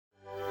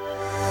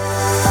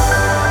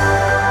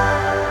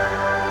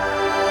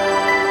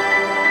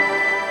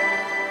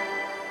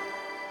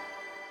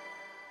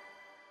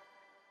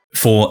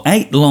For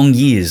 8 long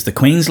years, the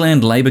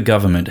Queensland Labor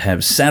government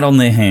have sat on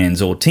their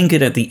hands or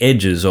tinkered at the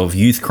edges of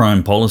youth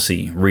crime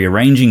policy,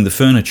 rearranging the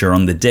furniture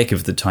on the deck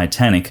of the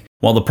Titanic,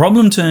 while the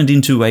problem turned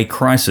into a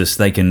crisis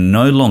they can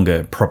no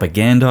longer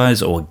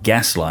propagandise or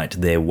gaslight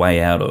their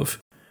way out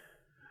of.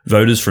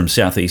 Voters from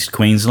southeast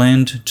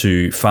Queensland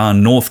to far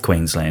north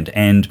Queensland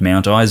and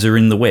Mount Isa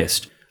in the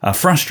west are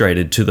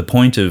frustrated to the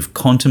point of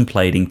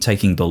contemplating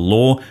taking the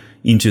law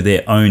into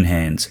their own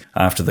hands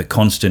after the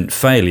constant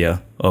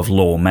failure of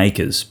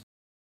lawmakers.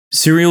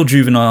 Serial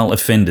juvenile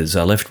offenders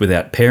are left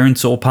without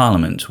parents or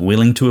parliament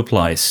willing to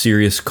apply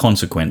serious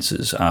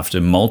consequences after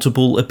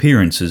multiple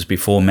appearances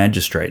before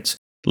magistrates,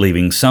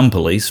 leaving some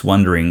police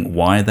wondering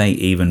why they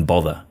even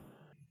bother.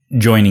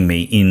 Joining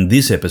me in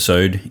this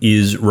episode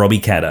is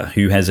Robbie Katter,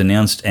 who has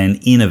announced an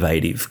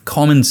innovative,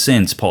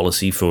 common-sense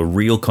policy for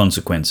real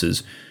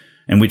consequences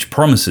and which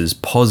promises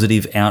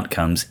positive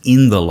outcomes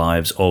in the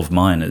lives of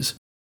minors.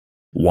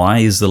 Why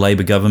is the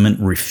Labor government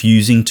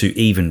refusing to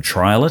even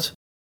trial it?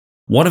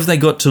 What have they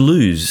got to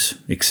lose,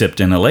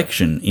 except an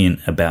election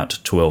in about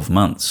 12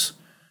 months?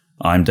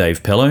 I'm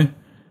Dave Pello,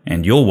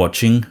 and you're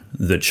watching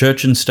The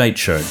Church and State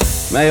Show.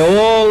 May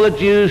all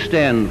that you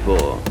stand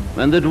for,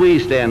 and that we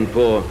stand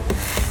for,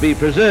 be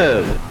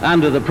preserved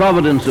under the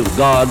providence of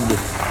God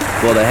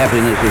for the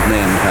happiness of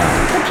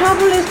mankind. The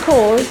trouble is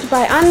caused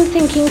by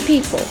unthinking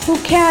people who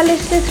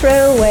carelessly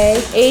throw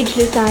away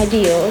ageless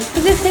ideals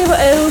as if they were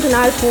old and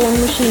outworn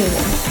machinery.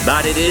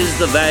 But it is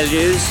the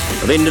values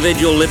of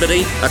individual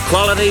liberty,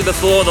 equality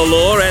before the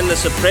law and the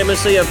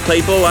supremacy of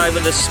people over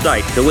the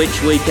state to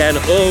which we can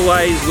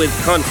always with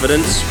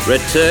confidence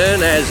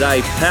return as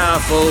a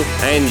powerful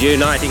and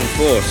uniting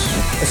force.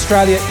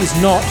 Australia is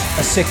not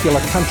a secular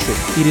country,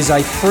 it is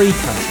a free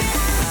country.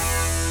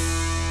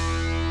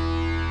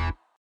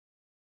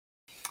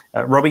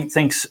 Robbie,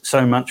 thanks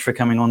so much for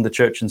coming on the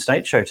Church and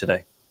State Show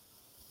today.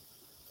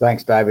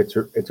 Thanks, Dave. It's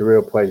a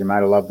real pleasure, mate.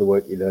 I love the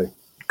work you do.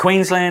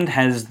 Queensland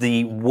has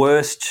the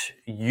worst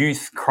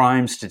youth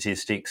crime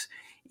statistics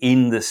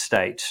in the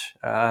state,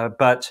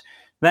 but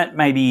that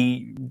may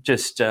be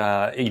just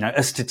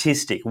a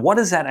statistic. What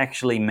does that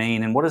actually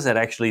mean, and what does that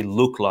actually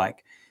look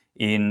like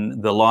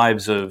in the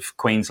lives of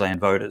Queensland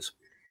voters?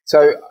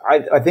 So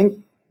I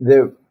think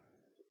you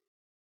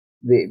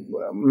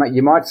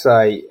might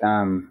say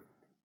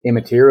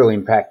immaterial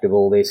impact of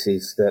all this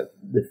is that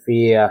the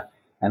fear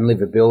and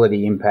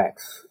livability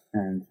impacts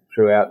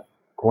throughout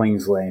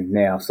Queensland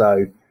now.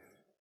 So,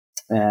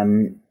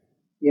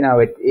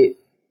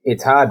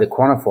 it's hard to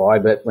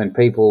quantify, but when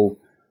people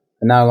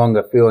are no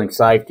longer feeling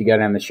safe to go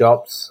down the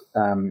shops,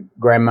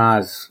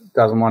 grandma's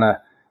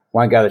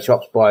won't go to the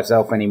shops by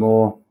herself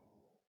anymore.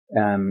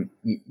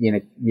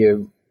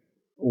 You're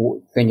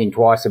thinking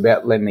twice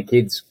about letting the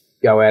kids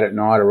go out at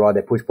night or ride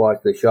their push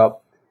bikes to the shop.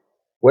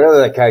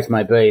 Whatever the case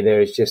may be, there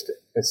is just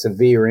a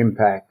severe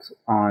impact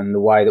on the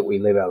way that we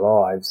live our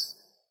lives,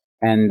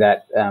 and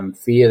that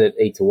fear that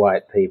eats away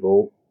at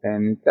people,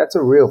 and that's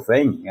a real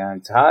thing.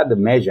 It's hard to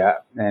measure,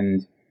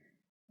 and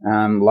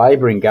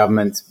Labor in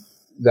government's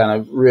done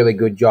a really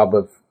good job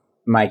of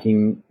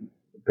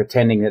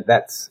pretending that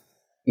that's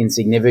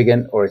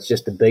insignificant or it's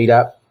just a beat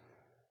up.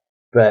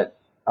 But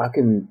I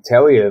can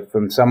tell you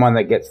from someone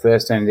that gets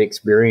first-hand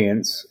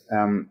experience,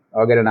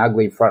 I get an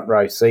ugly front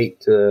row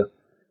seat to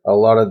a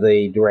lot of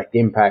the direct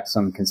impacts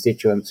on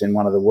constituents in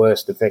one of the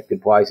worst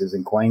affected places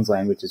in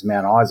Queensland, which is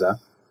Mount Isa.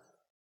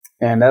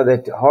 And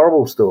they're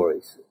horrible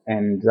stories.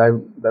 And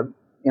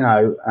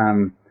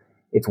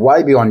it's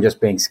way beyond just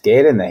being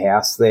scared in the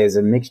house. There's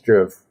a mixture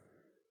of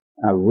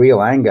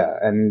real anger.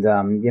 And,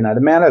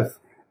 the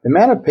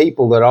amount of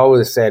people that I would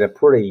have said are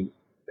pretty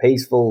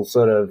peaceful,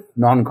 sort of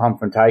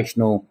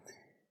non-confrontational,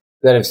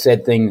 that have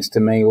said things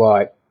to me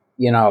like,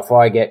 if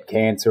I get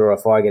cancer or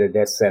if I get a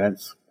death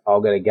sentence, I'll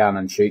get a gun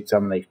and shoot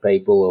some of these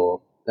people,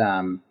 or,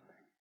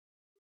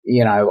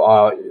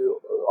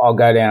 I'll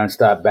go down and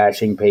start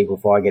bashing people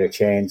if I get a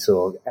chance,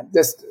 or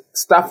just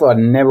stuff I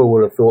never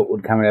would have thought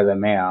would come out of their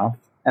mouth.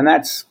 And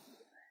it's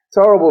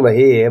horrible to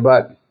hear,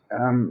 but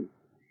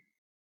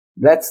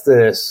that's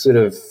the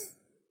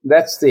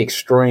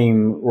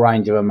extreme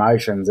range of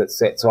emotions that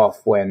sets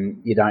off when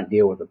you don't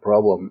deal with the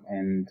problem.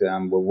 And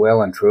we're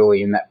well and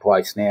truly in that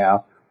place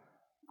now.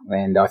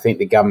 And I think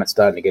the government's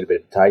starting to get a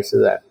bit of a taste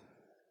of that.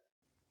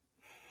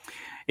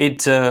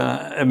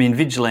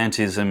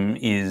 Vigilantism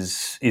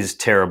is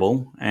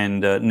terrible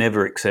and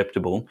never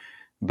acceptable,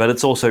 but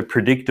it's also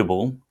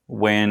predictable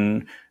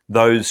when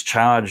those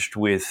charged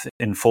with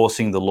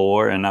enforcing the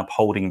law and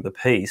upholding the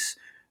peace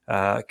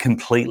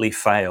completely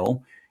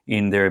fail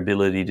in their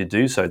ability to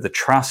do so. The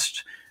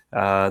trust,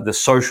 the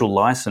social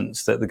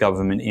license that the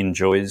government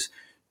enjoys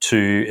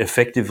to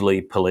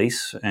effectively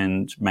police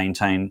and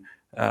maintain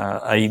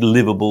a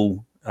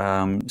livable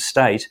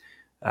state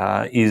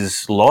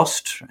is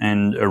lost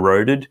and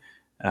eroded,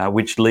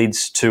 which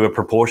leads to a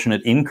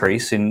proportionate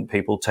increase in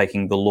people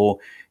taking the law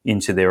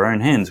into their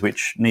own hands,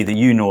 which neither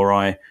you nor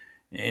I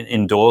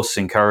endorse,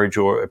 encourage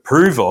or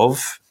approve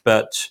of,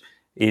 but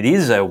it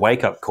is a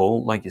wake-up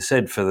call, like you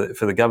said, for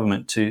the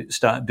government to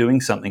start doing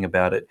something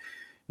about it.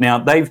 Now,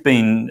 they've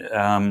been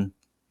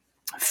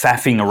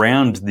faffing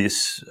around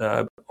this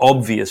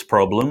obvious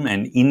problem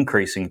and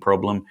increasing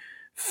problem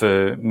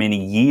for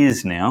many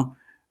years now,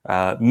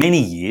 and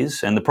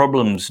the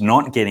problem's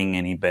not getting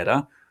any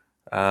better.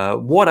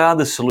 What are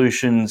the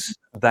solutions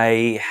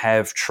they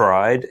have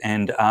tried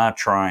and are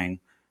trying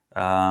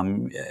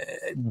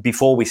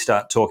before we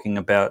start talking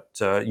about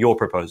your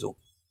proposal?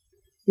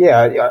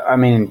 Yeah, I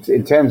mean,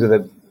 in terms of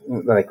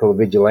what they call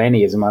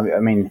vigilantism, I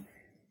mean,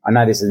 I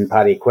know this isn't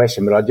part of your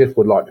question, but I just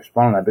would like to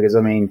respond on that because,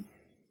 I mean,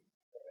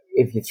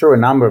 if you threw a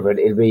number of it,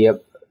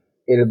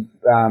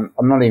 I'm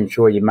not even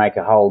sure you'd make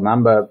a whole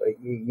number.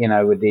 You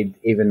know, would it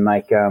even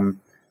make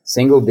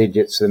single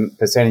digits the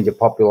percentage of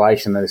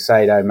population that are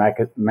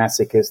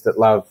sadomasochists that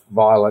love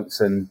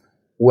violence and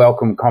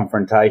welcome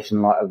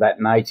confrontation of that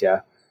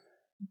nature?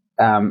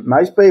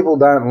 Most people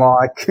don't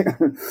like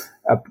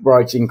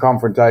approaching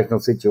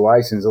confrontational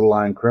situations, let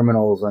alone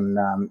criminals, and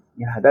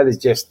that's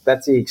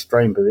the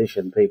extreme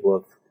position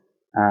people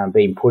have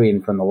been put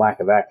in from the lack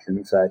of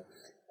action. So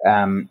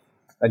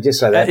I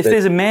just say that if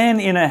there's a man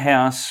in a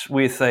house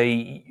with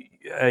a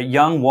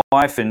young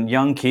wife and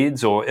young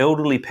kids or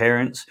elderly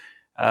parents,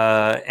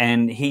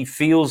 and he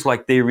feels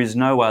like there is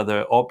no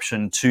other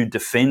option to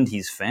defend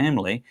his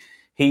family,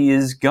 he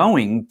is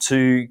going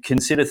to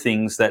consider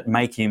things that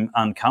make him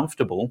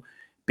uncomfortable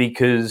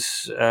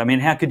because, I mean,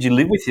 how could you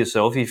live with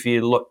yourself if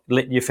you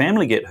let your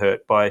family get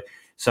hurt by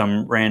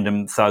some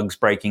random thugs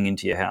breaking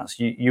into your house?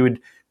 You would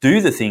do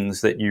the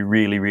things that you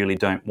really, really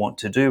don't want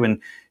to do,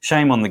 and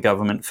shame on the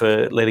government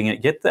for letting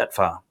it get that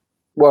far.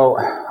 Well,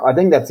 I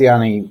think that's the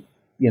only,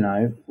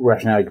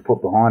 rationale you could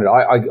put behind it.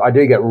 I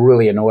do get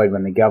really annoyed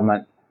when the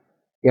government,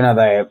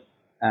 they,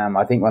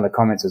 I think one of the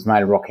comments was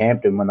made in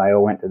Rockhampton when they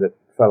all went to the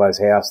fellow's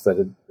house that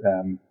had,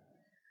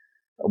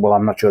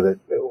 I'm not sure that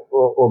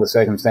all the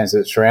circumstances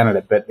that surrounded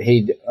it, but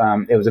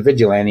it was a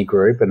vigilante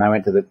group and they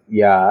went to the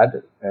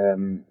yard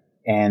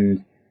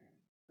and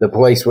the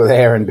police were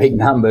there in big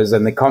numbers,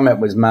 and the comment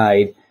was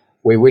made,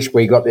 we wish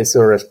we got this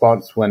sort of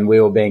response when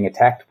we were being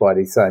attacked by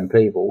these same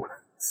people.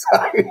 So,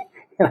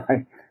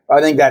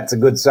 I think that's a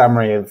good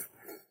summary of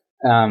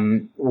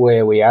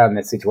where we are in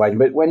this situation.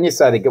 But when you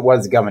say what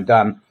has the government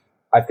done,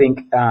 I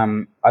think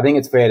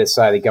it's fair to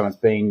say the government's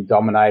being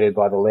dominated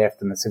by the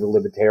left and the civil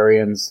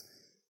libertarians.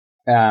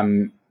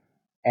 And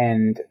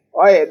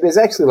there's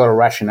actually a lot of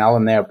rationale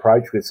in their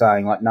approach with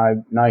saying, like,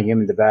 no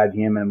human's a bad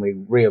human, we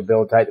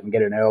rehabilitate them,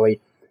 get in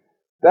early.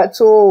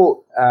 That's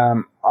all.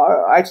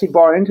 I actually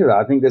buy into that.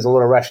 I think there's a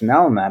lot of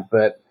rationale in that,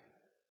 but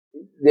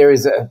there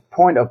is a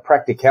point of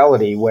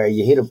practicality where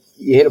you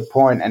hit a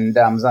point, and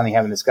I was only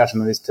having a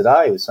discussion on this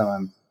today with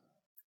someone.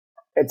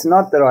 It's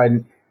not that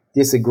I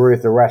disagree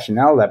with the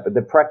rationale of that, but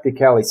the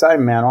practicality. Say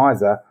Mount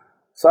Isa,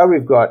 so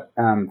we've got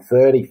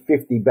 30,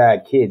 50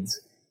 bad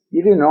kids.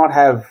 You do not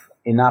have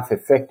enough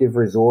effective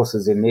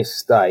resources in this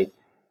state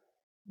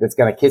that's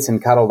going to kiss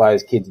and cuddle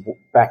those kids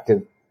back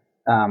to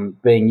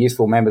being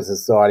useful members of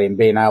society and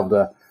being able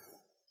to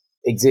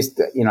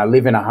exist,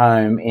 live in a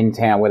home in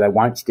town where they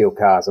won't steal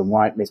cars and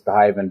won't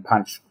misbehave and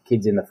punch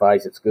kids in the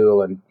face at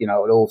school and,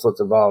 all sorts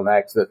of violent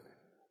acts that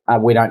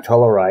we don't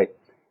tolerate.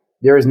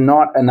 There is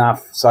not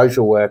enough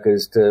social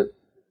workers to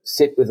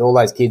sit with all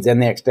those kids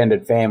and their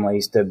extended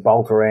families to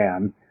bolt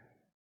around,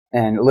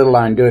 and let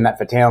alone doing that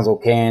for Townsville,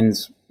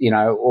 Cairns,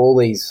 all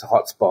these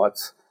hot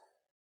spots.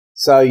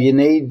 So you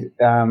need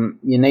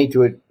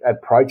to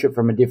approach it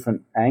from a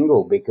different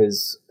angle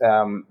because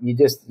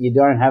you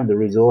don't have the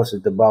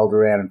resources to bolt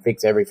around and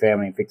fix every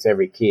family and fix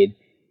every kid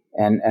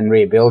and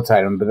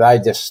rehabilitate them. But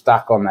they're just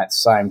stuck on that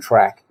same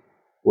track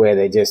where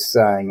they're just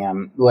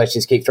saying, let's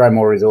just keep throwing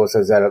more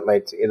resources at it.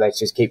 Let's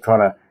just keep trying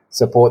to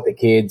support the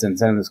kids and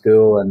send them to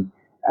school. And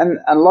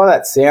a lot of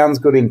that sounds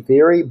good in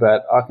theory,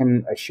 but I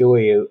can assure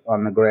you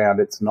on the ground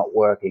it's not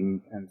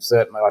working. And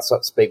certainly I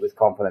sort of speak with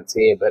confidence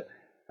here, but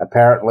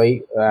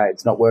apparently,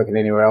 it's not working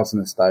anywhere else in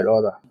the state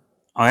either.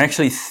 I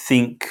actually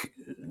think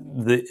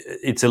that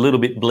it's a little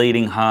bit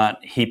bleeding heart,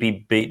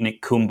 hippie beatnik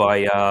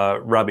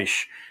kumbaya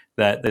rubbish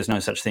that there's no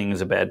such thing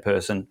as a bad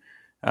person.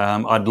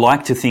 I'd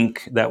like to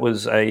think that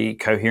was a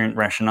coherent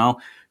rationale,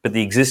 but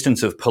the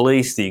existence of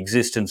police, the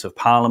existence of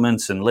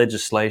parliaments and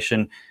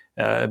legislation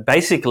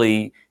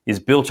basically is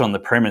built on the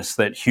premise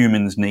that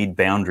humans need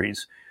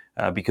boundaries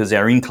because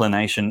our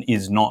inclination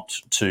is not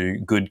to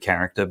good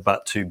character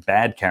but to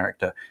bad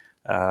character.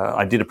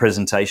 I did a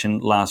presentation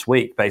last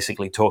week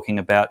basically talking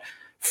about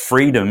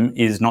freedom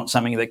is not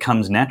something that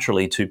comes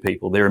naturally to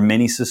people. There are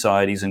many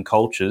societies and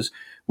cultures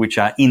which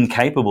are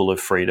incapable of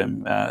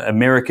freedom.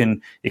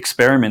 American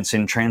experiments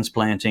in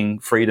transplanting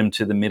freedom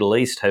to the Middle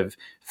East have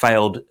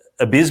failed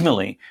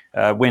abysmally.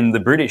 When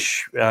the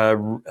British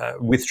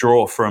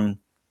withdraw from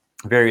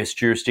various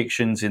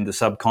jurisdictions in the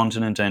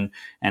subcontinent and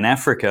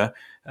Africa,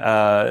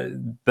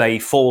 they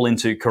fall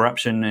into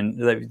corruption,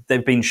 and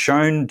they've been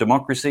shown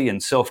democracy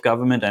and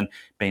self-government and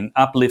been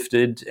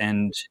uplifted,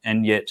 and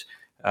yet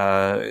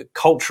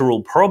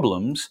cultural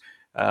problems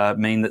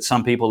mean that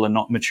some people are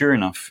not mature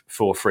enough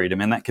for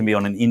freedom, and that can be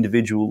on an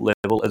individual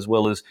level as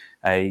well as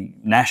a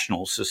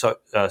national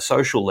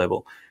social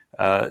level.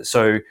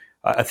 So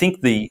I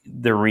think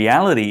the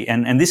reality,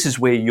 and this is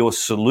where your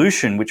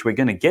solution, which we're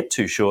going to get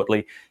to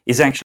shortly, is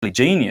actually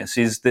genius,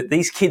 is that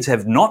these kids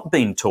have not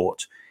been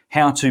taught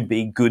how to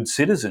be good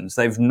citizens.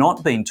 They've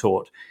not been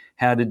taught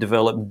how to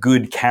develop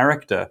good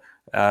character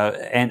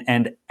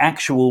and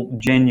actual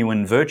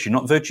genuine virtue,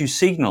 not virtue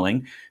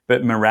signaling,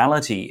 but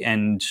morality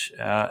and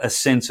a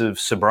sense of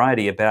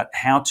sobriety about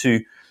how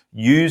to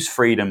use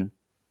freedom,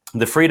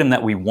 the freedom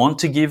that we want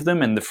to give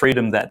them and the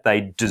freedom that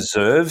they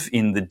deserve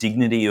in the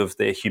dignity of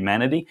their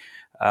humanity,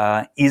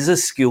 is a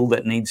skill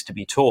that needs to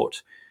be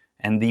taught.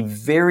 And the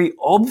very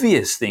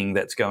obvious thing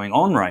that's going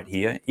on right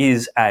here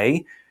is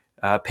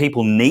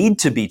people need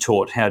to be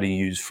taught how to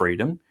use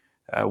freedom.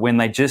 When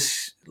they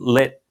just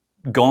let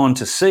gone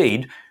to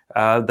seed,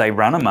 they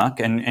run amok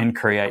and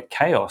create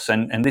chaos.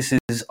 And this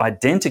is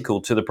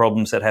identical to the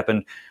problems that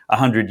happened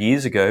 100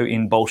 years ago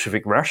in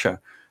Bolshevik Russia.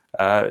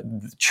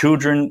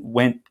 Children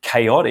went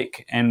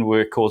chaotic and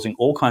were causing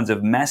all kinds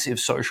of massive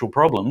social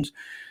problems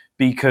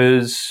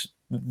because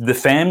the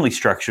family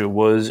structure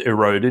was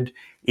eroded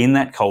in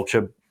that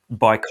culture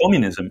by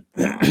communism.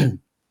 And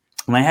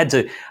they had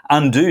to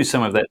undo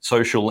some of that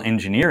social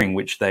engineering,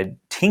 which they'd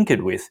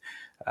tinkered with.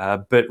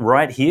 But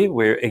right here,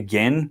 we're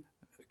again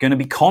going to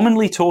be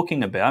commonly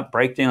talking about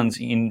breakdowns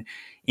in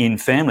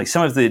family.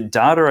 Some of the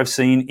data I've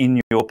seen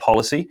in your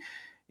policy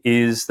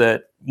is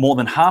that more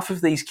than half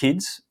of these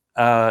kids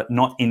are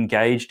not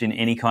engaged in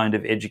any kind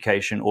of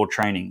education or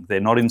training.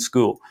 They're not in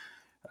school.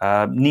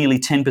 Nearly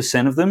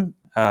 10% of them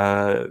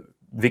are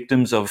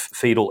victims of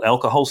fetal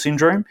alcohol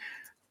syndrome.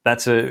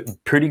 That's a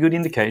pretty good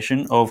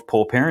indication of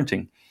poor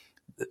parenting.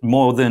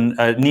 More than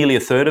nearly a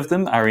third of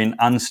them are in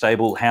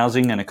unstable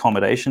housing and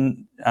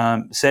accommodation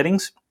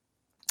settings.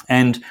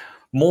 And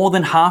more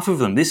than half of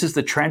them, this is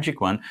the tragic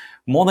one,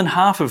 more than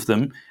half of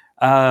them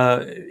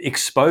are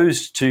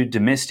exposed to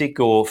domestic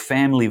or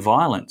family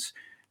violence.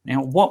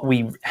 Now, what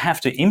we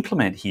have to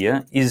implement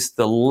here is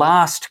the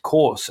last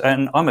course,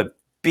 and I'm a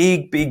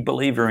big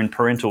believer in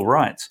parental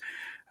rights,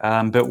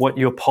 but what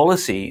your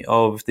policy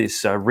of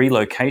this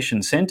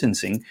relocation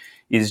sentencing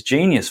is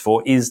genius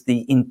for is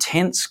the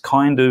intense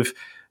kind of,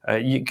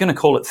 you're going to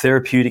call it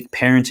therapeutic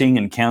parenting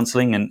and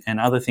counselling and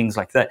other things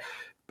like that,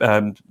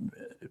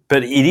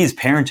 but it is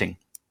parenting.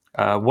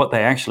 What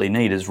they actually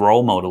need is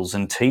role models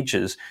and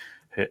teachers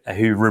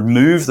who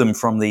remove them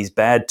from these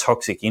bad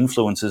toxic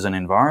influences and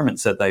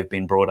environments that they've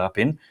been brought up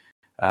in,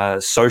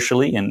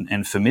 socially and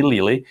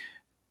familially,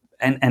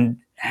 and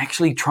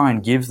actually try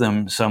and give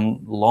them some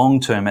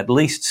long-term, at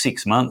least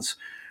 6 months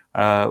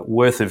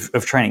worth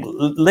of training.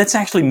 Let's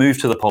actually move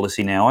to the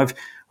policy now. I've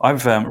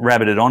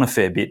rabbited on a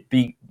fair bit,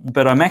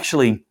 but I'm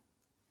actually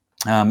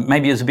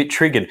maybe is a bit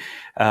triggered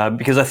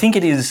because I think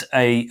it is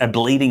a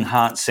bleeding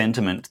heart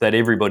sentiment that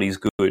everybody's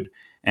good,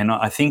 and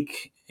I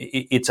think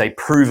it's a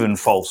proven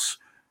false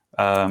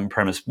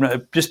premise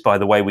just by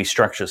the way we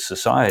structure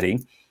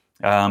society,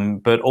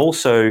 but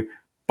also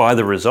by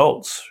the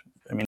results.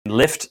 I mean,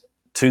 left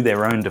to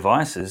their own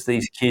devices,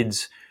 these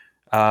kids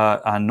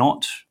are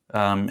not.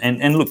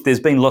 And look, there's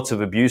been lots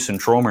of abuse and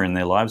trauma in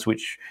their lives,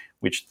 which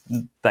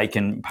they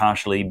can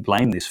partially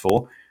blame this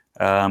for.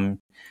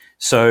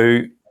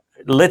 So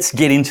let's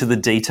get into the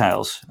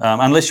details,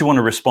 unless you want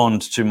to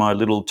respond to my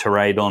little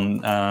tirade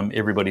on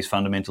everybody's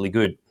fundamentally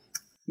good.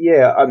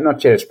 Yeah, I'm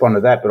not sure to respond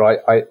to that, but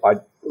I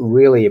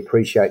really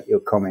appreciate your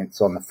comments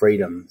on the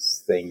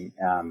freedoms thing.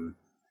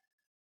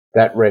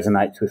 That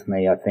resonates with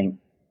me. I think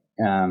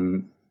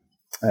my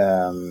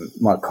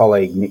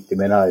colleague Nick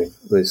Domino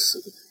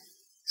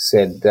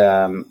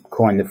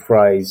coined the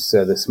phrase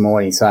this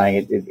morning,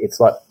 saying it's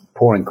like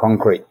pouring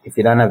concrete. If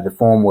you don't have the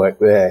formwork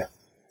there,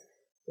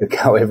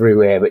 it'll go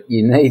everywhere. But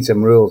you need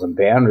some rules and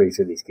boundaries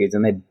for these kids,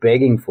 and they're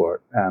begging for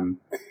it.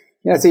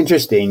 It's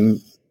interesting.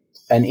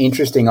 An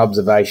interesting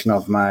observation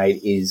I've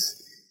made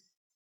is,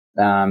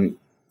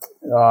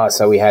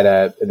 so we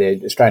had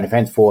the Australian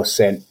Defence Force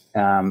sent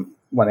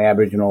one of the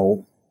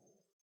Aboriginal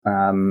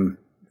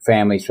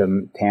families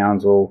from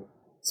Townsville,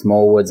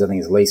 Smallwoods, I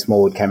think it's Lee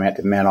Smallwood, came out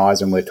to Mount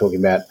Isa, and we're talking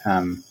about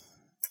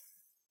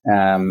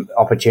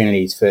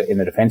opportunities in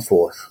the Defence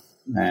Force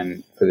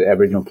and for the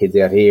Aboriginal kids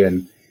out here,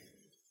 and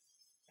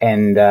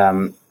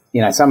some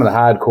of the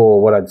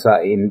hardcore, what I'd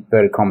say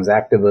inverted commas,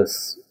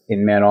 activists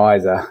in Mount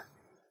Isa,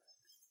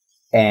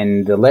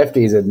 and the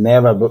lefties had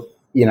never,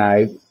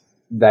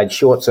 they'd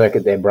short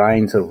circuit their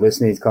brains sort of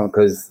listening to these comments,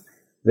 because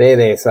they're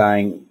there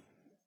saying,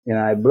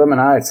 bloomin'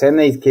 oath, send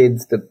these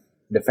kids to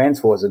Defence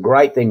Force, a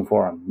great thing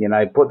for them.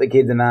 Put the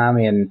kids in the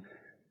army, and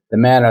the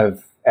amount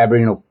of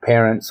Aboriginal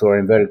parents or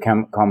inverted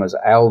commas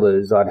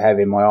elders I'd have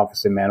in my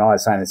office in Mount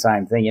Isa saying the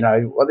same thing.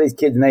 What these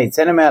kids need,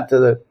 send them out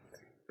to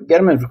get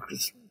them in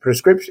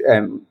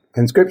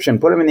conscription,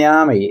 put them in the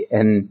army.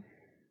 And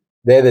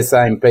they're the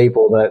same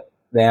people that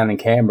down in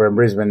Canberra and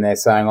Brisbane, they're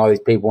saying, these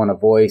people want a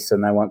voice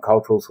and they want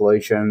cultural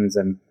solutions.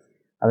 And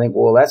I think,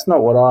 well, that's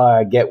not what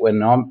I get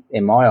when I'm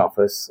in my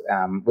office,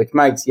 which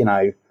makes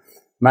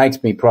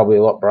me probably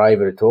a lot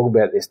braver to talk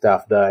about this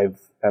stuff, Dave,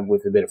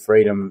 with a bit of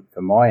freedom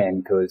from my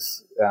end,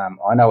 because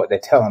I know what they're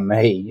telling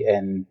me,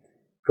 and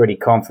pretty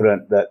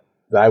confident that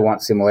they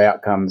want similar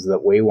outcomes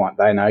that we want.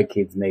 They know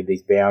kids need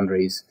these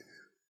boundaries,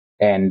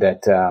 and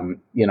that,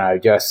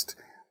 just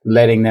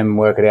letting them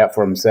work it out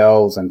for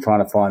themselves and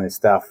trying to find this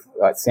stuff,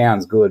 it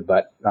sounds good,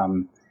 but,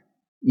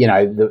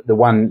 the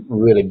one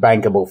really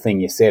bankable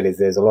thing you said is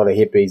there's a lot of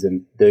hippies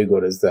and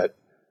do-gooders that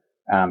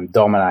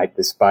dominate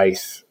the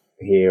space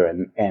here,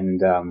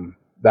 and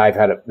they've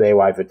had it their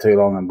way for too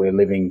long, and we're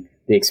living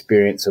the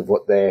experience of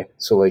what their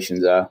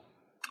solutions are.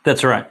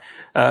 That's right.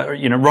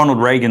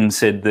 Ronald Reagan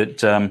said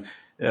that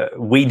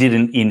we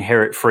didn't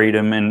inherit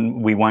freedom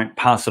and we won't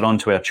pass it on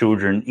to our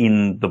children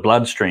in the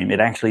bloodstream. It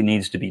actually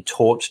needs to be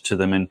taught to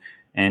them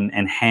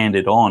and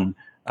handed on,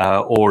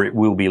 or it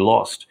will be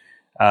lost.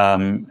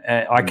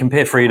 I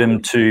compare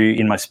freedom to,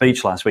 in my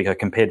speech last week, I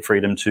compared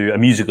freedom to a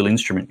musical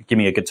instrument. Give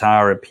me a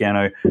guitar, a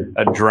piano,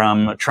 a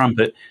drum, a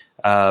trumpet,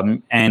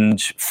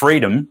 and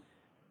freedom.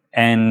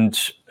 And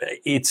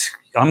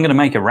I'm going to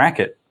make a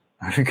racket.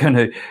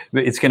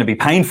 It's going to be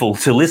painful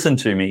to listen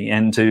to me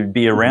and to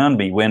be around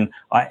me when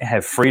I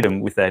have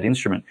freedom with that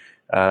instrument.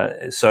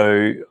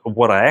 So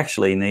what I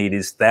actually need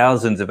is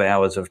thousands of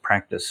hours of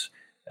practice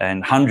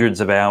and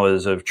hundreds of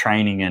hours of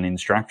training and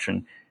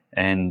instruction.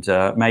 And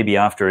maybe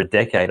after a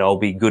decade, I'll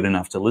be good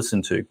enough to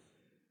listen to.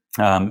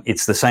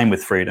 It's the same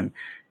with freedom.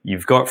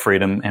 You've got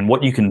freedom, and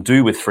what you can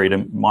do with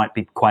freedom might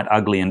be quite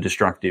ugly and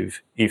destructive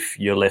if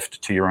you're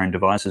left to your own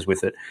devices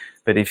with it.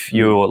 But if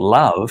you're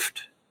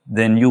loved,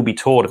 then you'll be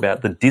taught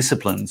about the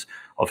disciplines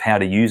of how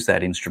to use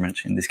that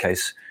instrument. In this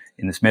case,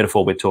 in this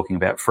metaphor, we're talking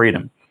about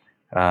freedom.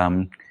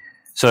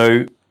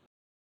 So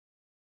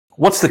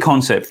what's the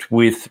concept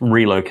with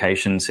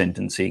relocation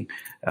sentencing?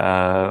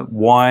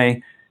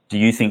 Why do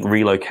you think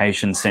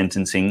relocation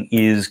sentencing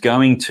is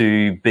going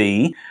to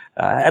be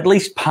at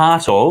least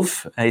part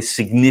of a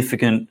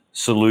significant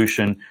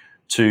solution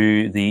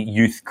to the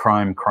youth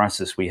crime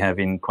crisis we have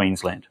in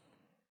Queensland?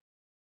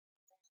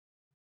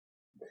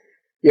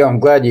 Yeah, I'm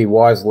glad you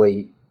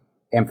wisely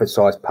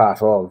emphasised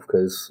part of,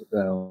 because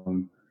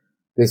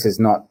this is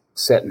not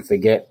set and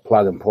forget,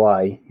 plug and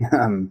play.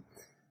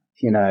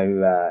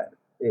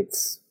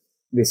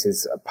 This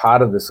is a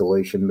part of the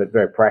solution, but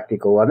very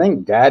practical. I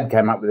think Dad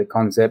came up with the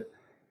concept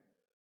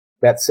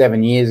about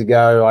 7 years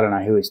ago. I don't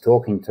know who he's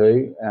talking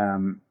to,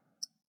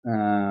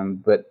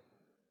 but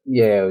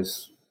yeah, it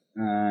was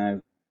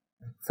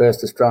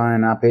first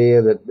Australian up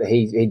here that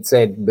he'd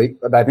said.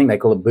 I think they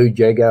call it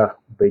Boojega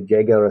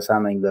or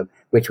something,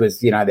 which was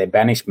their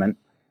banishment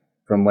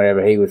from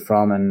wherever he was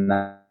from,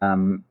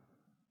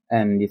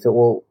 and you thought,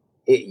 well,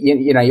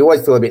 you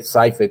always feel a bit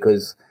safer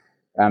because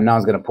no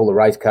one's going to pull the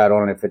race card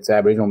on it if it's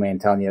Aboriginal man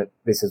telling you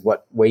this is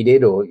what we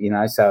did, or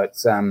so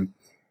it's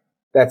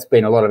that's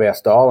been a lot of our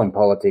style in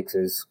politics,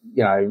 is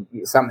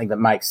something that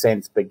makes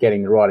sense but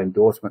getting the right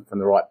endorsement from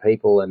the right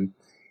people. And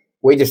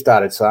we just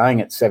started saying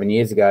it 7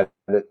 years ago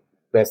that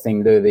best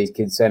thing to do with these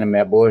kids, send them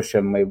out bush,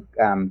 and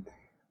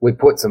we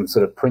put some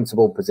sort of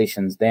principal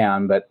positions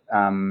down, but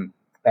and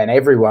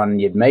everyone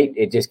you'd meet,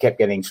 it just kept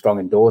getting strong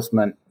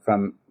endorsement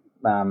from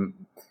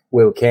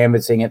we were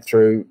canvassing it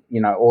through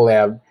all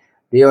our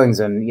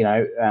dealings, and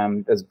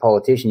as a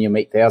politician you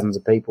meet thousands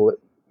of people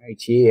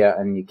each year,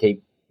 and you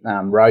keep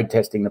road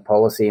testing the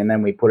policy, and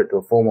then we put it to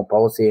a formal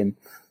policy,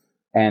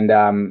 and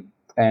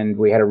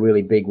we had a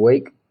really big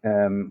week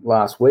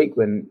last week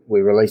when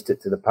we released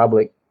it to the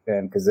public,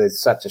 because there's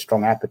such a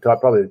strong appetite.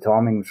 Probably the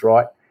timing was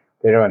right.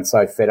 Everyone's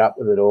so fed up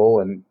with it all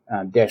and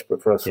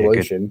desperate for a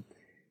solution.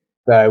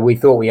 So we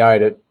thought we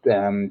owed it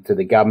to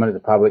the government, to the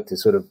public, to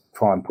sort of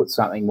try and put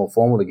something more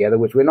formal together,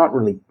 which we're not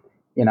really,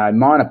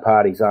 minor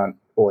parties aren't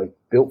always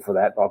built for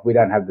that. Like, we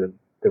don't have the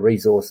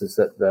resources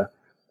that the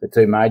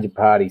two major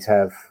parties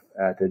have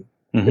to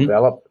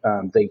develop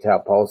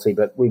detailed policy.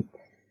 But we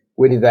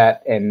did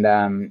that, and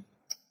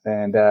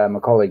my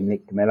colleague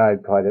Nick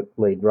Tometto played a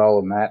lead role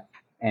in that.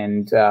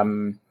 And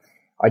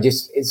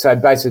so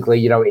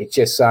basically, it's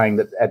just saying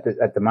that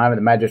at the moment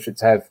the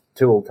magistrates have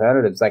two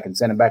alternatives. They can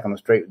send them back on the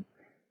street with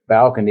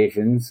bail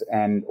conditions,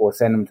 or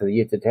send them to the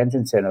youth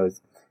detention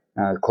centres,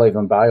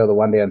 Cleveland Bay or the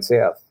one down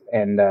south.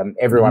 And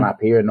everyone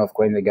up here in North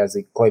Queensland goes to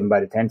the Cleveland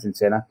Bay Detention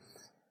Centre.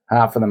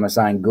 Half of them are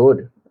saying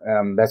good.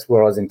 That's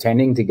where I was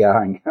intending to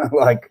going.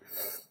 Like,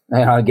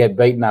 I get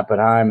beaten up at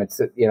home. It's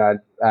if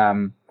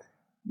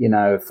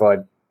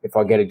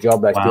I get a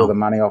job, they steal the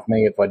money off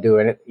me. If I do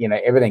it,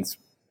 everything's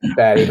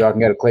bad. Either I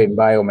can go to Cleveland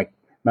Bay, or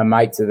my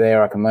mates are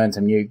there. I can learn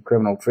some new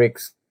criminal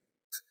tricks.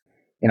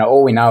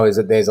 All we know is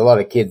that there's a lot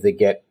of kids that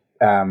get,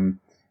 are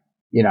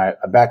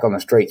back on the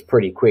streets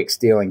pretty quick,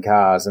 stealing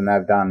cars, and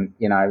they've done,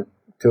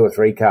 2 or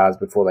 3 cars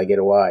before they get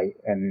away.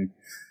 And,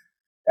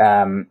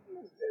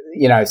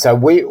 so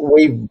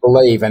we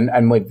believe,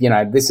 and we've,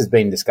 this has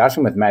been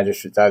discussion with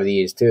magistrates over the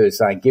years too, is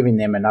saying, giving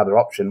them another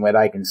option where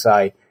they can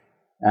say,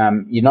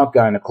 you're not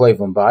going to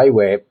Cleveland Bay,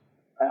 where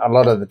a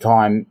lot of the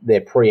time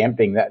they're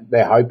preempting that,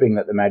 they're hoping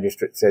that the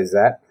magistrate says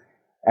that,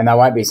 and they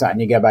won't be saying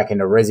you go back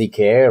into resi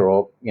care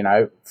or,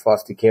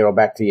 foster care, or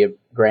back to your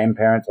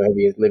grandparents or whoever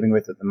you're living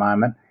with at the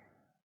moment.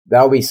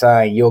 They'll be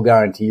saying you're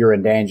going to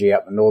Urandangi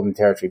up the Northern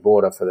Territory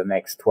border for the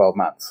next 12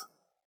 months.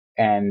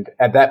 And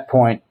at that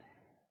point,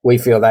 we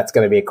feel that's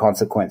going to be a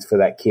consequence for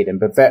that kid. And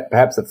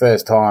perhaps the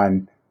first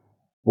time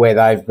where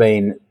they've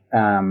been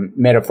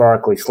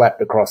metaphorically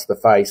slapped across the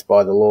face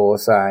by the law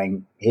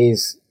saying,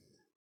 this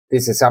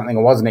is something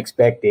I wasn't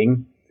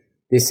expecting.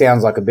 This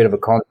sounds like a bit of a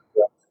consequence.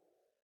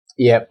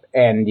 Yep,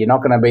 and you're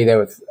not going to be there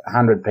with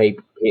 100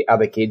 people,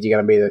 other kids. You're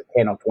going to be there with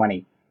 10 or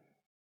 20.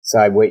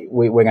 So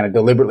we're going to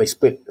deliberately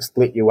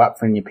split you up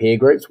from your peer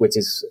groups,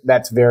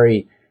 that's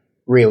very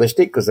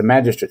realistic because the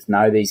magistrates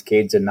know these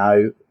kids and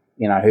know,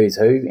 who's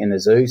who in the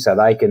zoo, so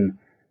they can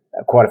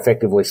quite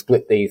effectively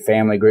split the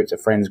family groups or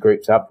friends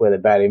groups up where they're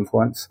bad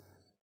influence.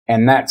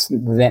 And that's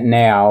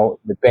now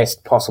the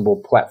best possible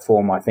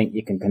platform I think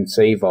you can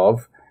conceive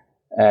of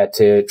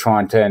to try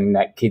and turn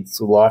that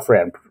kid's life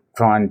around,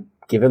 try and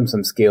give them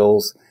some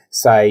skills,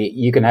 say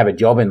you can have a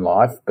job in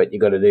life, but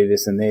you've got to do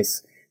this and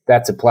this.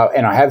 That's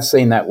and I have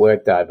seen that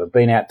work, Dave. I've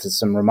been out to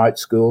some remote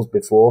schools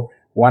before,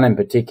 one in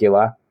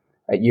particular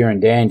at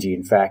Urandangi,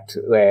 in fact,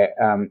 where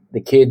the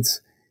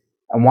kids,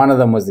 and one of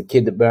them was the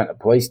kid that burnt the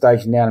police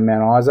station down in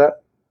Mount Isa,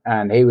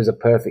 and he was a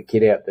perfect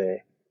kid out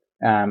there.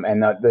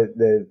 And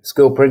the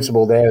school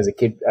principal there was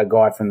a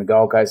guy from the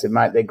Gold Coast, said,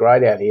 mate, they're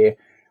great out here.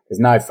 There's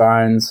no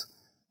phones.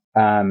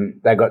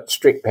 They got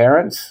strict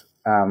parents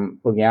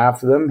looking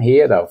after them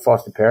here. They were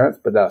foster parents,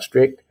 but they were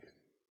strict.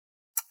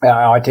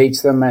 I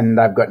teach them, and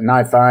they've got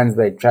no phones.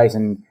 They're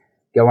chasing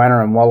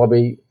goanna and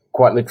wallaby,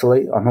 quite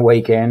literally, on the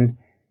weekend,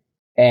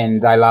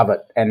 and they love it,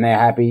 and they're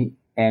happy.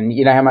 And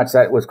you know how much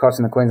that was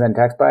costing the Queensland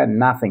taxpayer?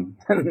 Nothing.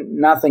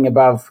 Nothing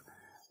above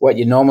what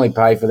you normally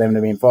pay for them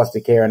to be in foster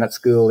care and at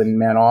school in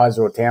Mount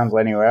Isa or Townsville,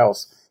 anywhere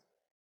else.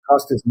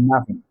 Cost us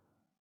nothing.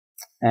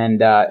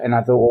 And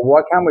I thought, well,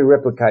 why can't we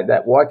replicate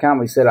that? Why can't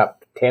we set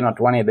up 10 or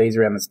 20 of these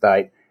around the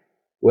state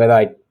where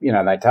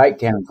they take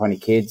 10 or 20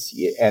 kids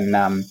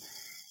and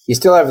you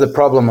still have the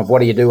problem of what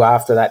do you do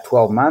after that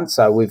 12 months?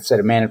 So we've set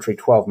a mandatory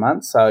 12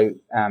 months. So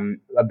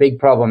a big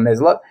problem.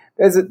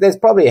 There's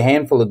probably a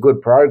handful of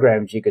good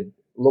programs you could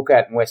look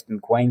at in Western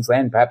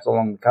Queensland, perhaps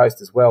along the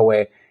coast as well,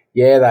 where,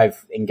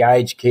 they've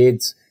engaged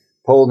kids,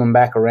 pulled them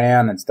back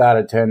around and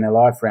started to turn their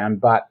life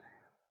around. But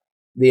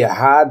the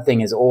hard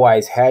thing is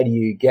always, how do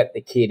you get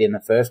the kid in the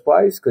first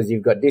place? Because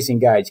you've got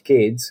disengaged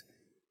kids,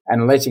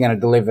 and unless you're going to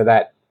deliver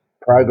that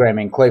program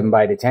in Cleveland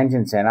Bay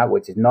Detention Centre,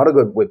 which is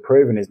we've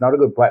proven is not a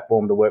good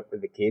platform to work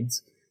with the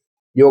kids,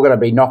 you're going to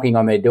be knocking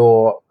on their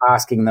door,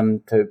 asking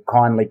them to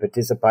kindly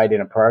participate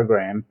in a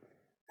program.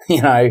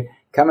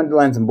 Come and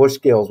learn some bush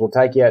skills. We'll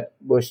take you out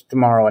bush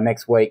tomorrow or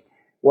next week.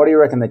 What do you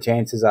reckon the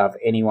chances are of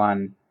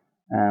anyone?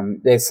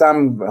 There's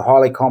some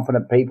highly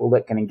confident people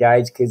that can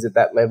engage kids at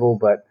that level,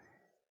 but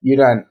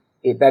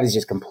that is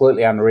just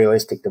completely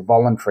unrealistic to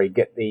voluntarily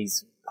get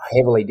these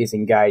heavily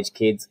disengaged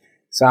kids.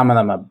 Some of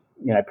them are,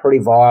 pretty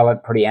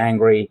violent, pretty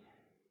angry.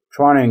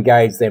 Trying to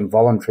engage them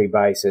voluntary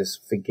basis,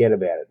 forget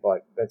about it.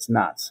 Like, that's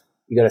nuts.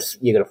 You got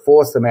to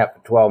force them out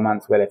for 12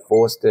 months where they're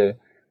forced to.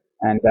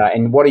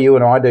 And what do you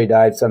and I do,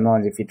 Dave?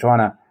 Sometimes if you're trying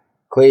to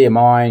clear your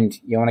mind,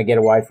 you want to get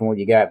away from what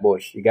you go at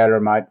bush. You go to a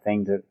remote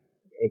thing to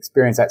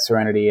experience that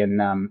serenity and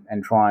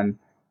try and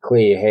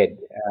clear your head.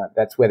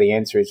 That's where the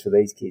answer is for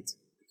these kids.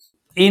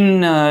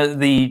 In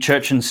the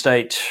Church and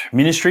State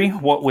Ministry,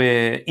 what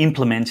we're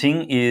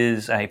implementing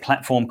is a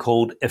platform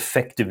called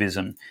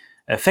Effectivism.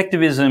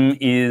 Effectivism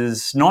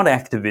is not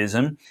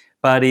activism,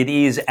 but it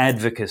is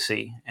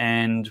advocacy.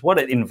 And what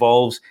it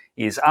involves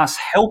is us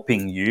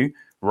helping you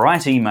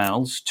write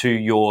emails to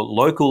your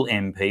local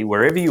MP,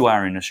 wherever you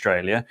are in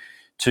Australia,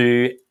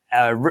 to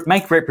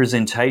make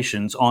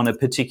representations on a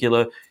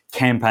particular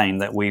campaign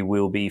that we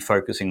will be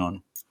focusing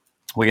on.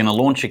 We're going to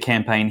launch a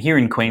campaign here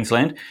in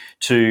Queensland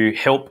to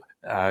help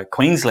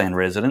Queensland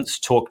residents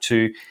talk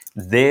to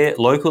their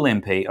local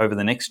MP over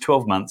the next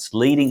 12 months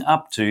leading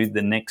up to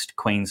the next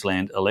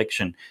Queensland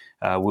election.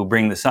 We'll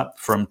bring this up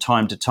from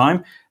time to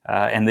time,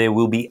 and there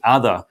will be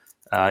other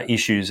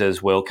issues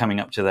as well coming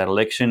up to that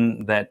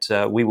election that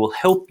we will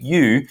help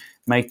you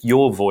make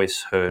your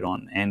voice heard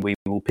on. And we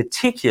will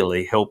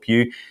particularly help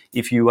you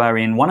if you are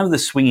in one of the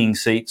swinging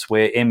seats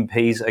where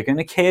MPs are going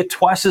to care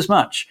twice as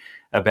much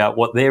about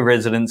what their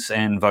residents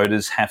and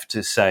voters have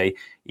to say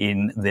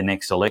in the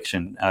next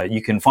election.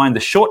 You can find the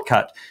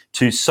shortcut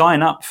to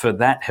sign up for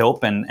that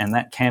help and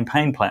that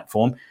campaign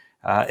platform,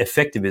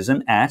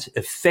 Effectivism, at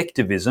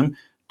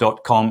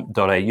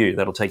effectivism.com.au.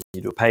 That'll take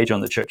you to a page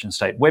on the Church and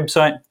State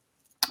website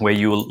where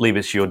you will leave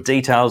us your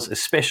details,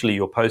 especially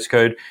your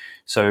postcode,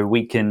 so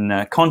we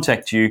can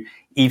contact you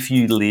if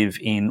you live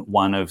in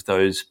one of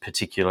those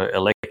particular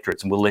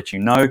electorates. And we'll let you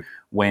know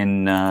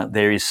when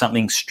there is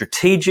something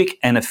strategic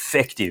and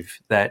effective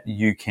that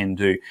you can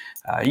do.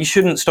 You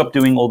shouldn't stop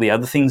doing all the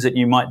other things that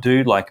you might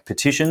do, like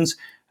petitions,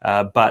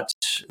 but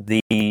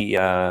the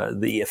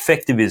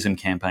Effectivism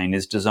campaign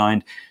is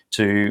designed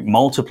to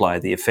multiply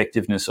the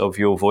effectiveness of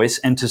your voice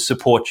and to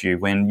support you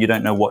when you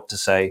don't know what to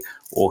say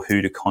or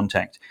who to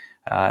contact.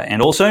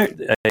 And also,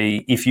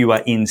 if you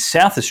are in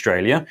South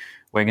Australia,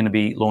 we're going to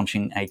be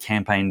launching a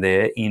campaign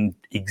there in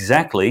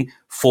exactly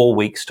 4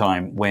 weeks'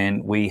 time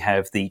when we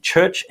have the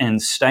Church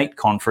and State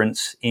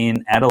Conference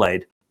in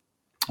Adelaide.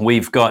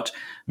 We've got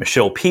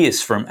Michelle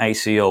Pearce from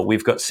ACL.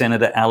 We've got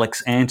Senator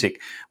Alex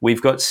Antic.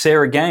 We've got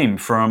Sarah Game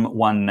from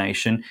One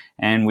Nation.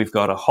 And we've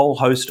got a whole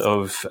host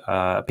of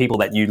people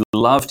that you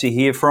love to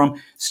hear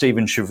from.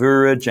 Stephen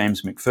Shavura,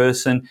 James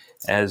McPherson,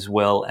 as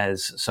well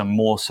as some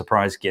more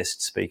surprise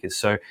guest speakers.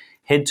 So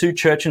head to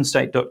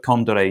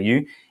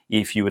churchandstate.com.au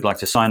if you would like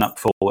to sign up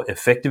for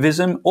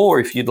Effectivism, or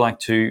if you'd like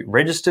to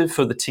register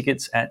for the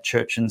tickets at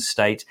Church and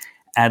State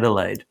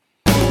Adelaide.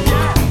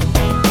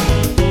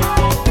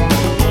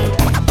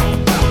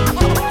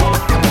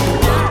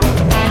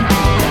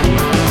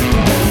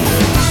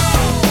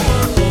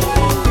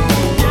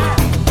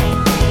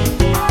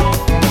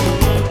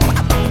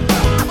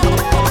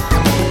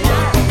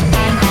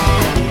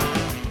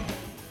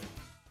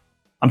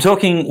 I'm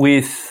talking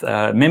with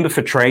member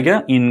for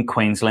Traeger in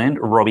Queensland,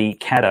 Robbie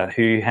Katter,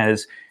 who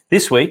has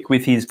this week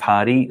with his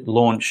party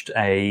launched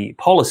a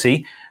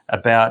policy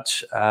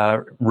about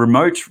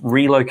remote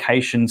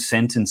relocation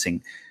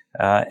sentencing.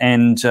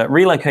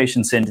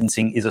 Relocation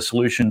sentencing is a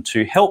solution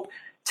to help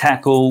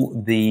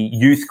tackle the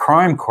youth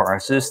crime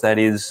crisis that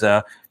is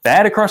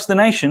bad across the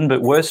nation,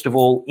 but worst of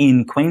all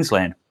in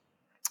Queensland.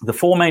 The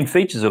four main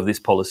features of this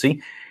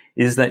policy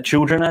is that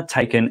children are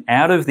taken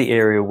out of the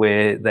area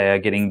where they are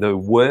getting the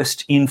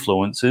worst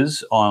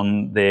influences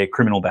on their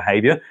criminal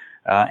behaviour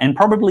and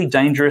probably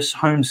dangerous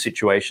home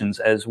situations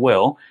as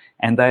well,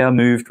 and they are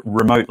moved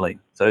remotely.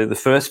 So the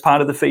first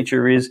part of the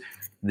feature is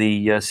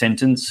the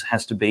sentence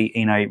has to be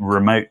in a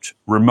remote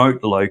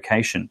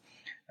location.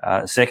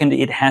 Second,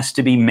 it has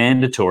to be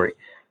mandatory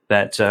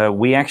that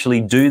we actually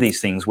do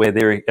these things where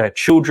there are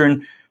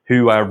children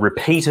who are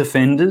repeat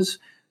offenders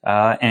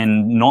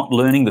and not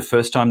learning the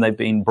first time they've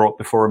been brought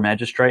before a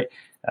magistrate,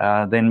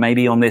 then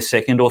maybe on their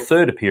second or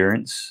third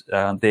appearance,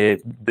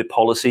 the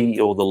policy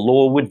or the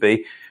law would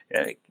be,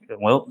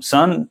 well,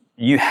 son,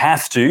 you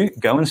have to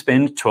go and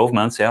spend 12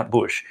 months out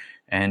bush,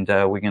 and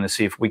we're going to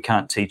see if we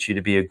can't teach you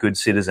to be a good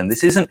citizen.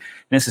 This isn't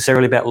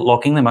necessarily about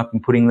locking them up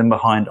and putting them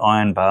behind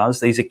iron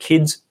bars. These are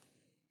kids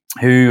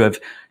who have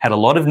had a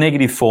lot of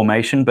negative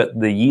formation, but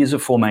the years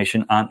of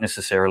formation aren't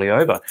necessarily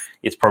over.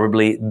 It's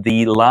probably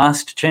the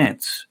last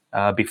chance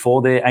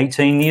before they're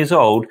 18 years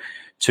old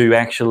to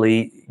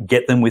actually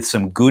get them with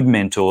some good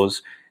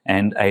mentors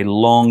and a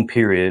long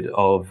period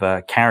of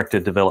character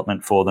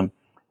development for them.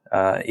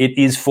 It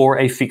is for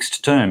a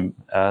fixed term.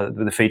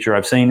 The feature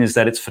I've seen is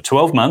that it's for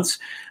 12 months,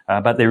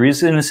 but there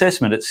is an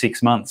assessment at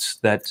 6 months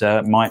that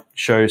might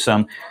show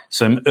some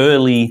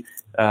early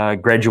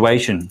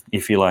graduation,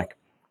 if you like.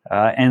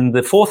 And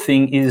the fourth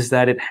thing is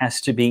that it has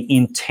to be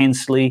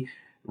intensely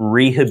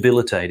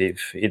rehabilitative.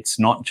 It's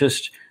not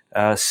just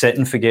set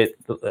and forget,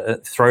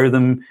 throw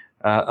them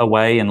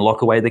away and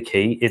lock away the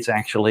key. It's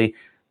actually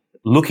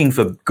looking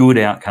for good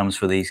outcomes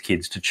for these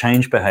kids, to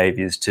change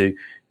behaviours, to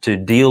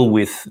deal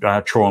with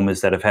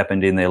traumas that have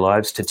happened in their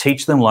lives, to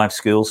teach them life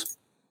skills,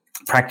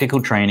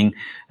 practical training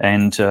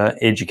and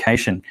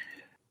education.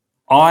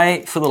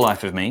 I, for the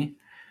life of me,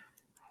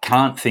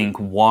 can't think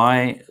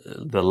why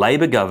the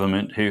Labor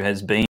government, who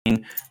has been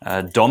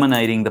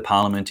dominating the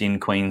parliament in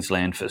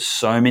Queensland for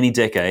so many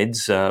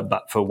decades,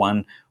 but for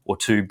one or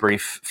two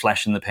brief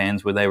flash in the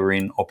pans where they were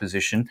in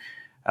opposition,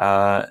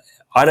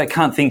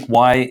 can't think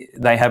why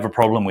they have a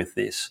problem with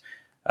this.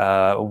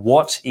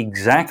 What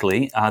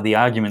exactly are the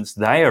arguments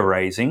they are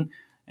raising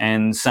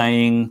and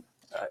saying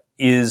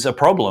is a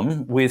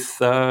problem with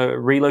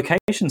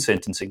relocation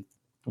sentencing?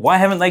 Why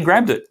haven't they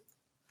grabbed it?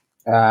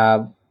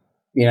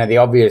 The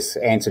obvious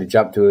answer to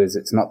jump to is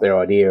it's not their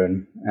idea,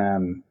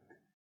 and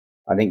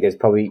I think there's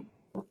probably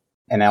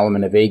an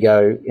element of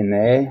ego in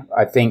there.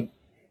 I think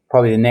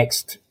probably the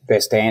next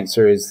best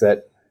answer is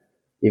that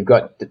you've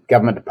got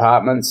government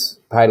departments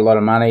paid a lot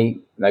of money,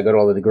 they've got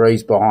all the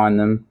degrees behind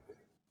them,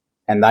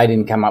 and they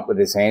didn't come up with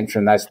this answer,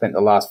 and they've spent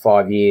the last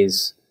 5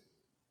 years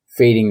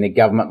feeding the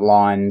government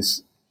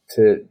lines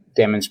to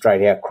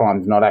demonstrate how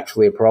crime's not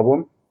actually a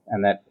problem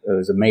and that it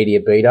was a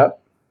media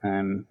beat-up.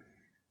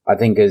 I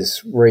think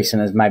as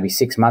recent as maybe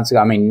 6 months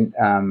ago,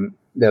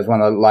 there was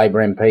one of the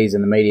Labor MPs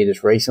in the media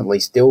just recently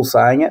still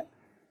saying it,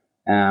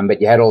 but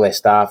you had all their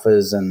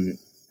staffers and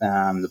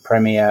the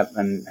Premier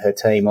and her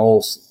team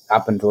all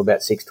up until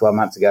about 6-12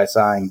 months ago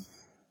saying,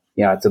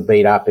 it's a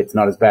beat-up, it's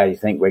not as bad as you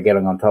think, we're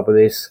getting on top of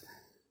this.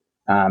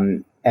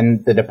 And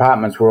the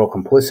departments were all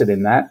complicit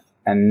in that,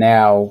 and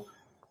now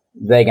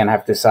they're going to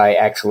have to say,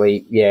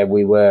 actually, yeah,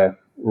 we were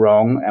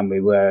wrong, and we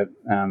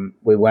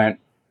weren't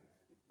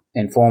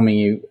informing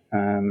you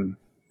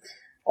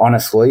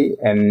honestly,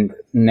 and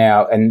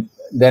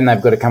then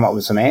they've got to come up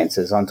with some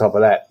answers on top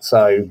of that.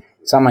 So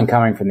someone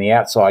coming from the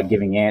outside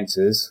giving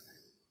answers,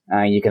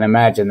 you can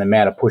imagine the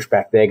amount of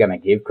pushback they're going to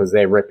give because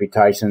their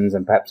reputations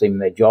and perhaps even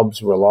their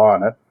jobs rely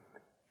on it.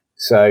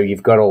 So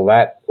you've got all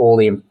that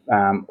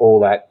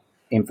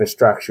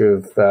infrastructure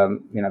of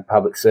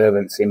public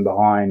servants in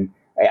behind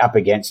up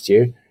against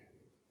you,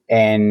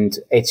 and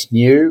it's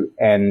new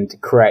and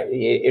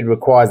it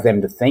requires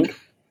them to think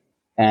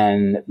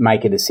and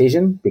make a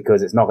decision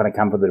because it's not going to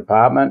come from the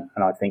department,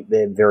 and I think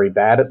they're very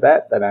bad at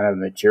that. They don't have the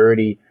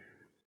maturity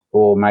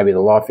or maybe the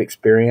life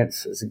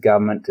experience as a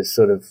government to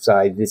sort of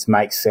say this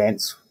makes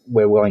sense,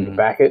 we're willing to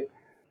back it.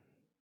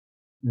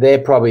 They're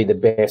probably the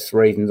best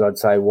reasons, I'd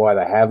say, why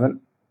they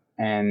haven't.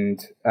 And,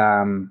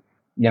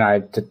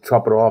 to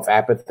top it off,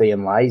 apathy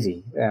and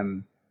lazy.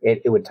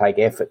 It would take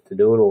effort to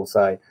do it all.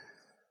 So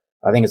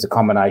I think it's a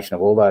combination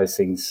of all those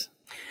things,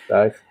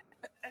 Dave.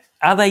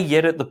 Are they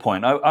yet at the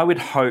point? I would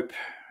hope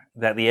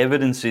that the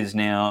evidence is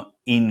now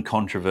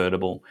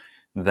incontrovertible,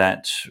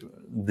 that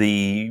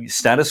the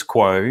status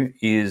quo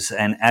is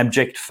an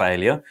abject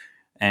failure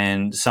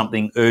and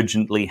something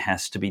urgently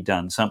has to be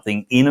done,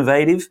 something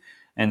innovative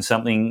and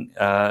something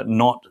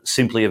not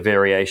simply a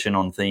variation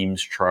on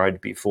themes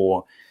tried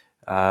before.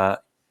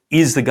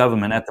 Is the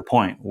government at the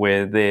point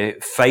where they're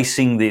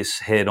facing this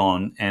head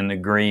on and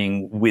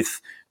agreeing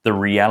with the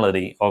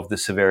reality of the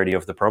severity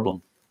of the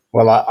problem?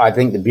 Well, I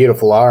think the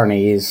beautiful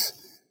irony is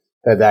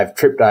that they've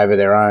tripped over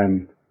their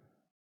own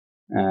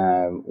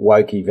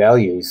wokey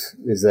values,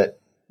 is that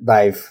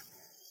they've,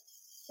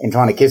 in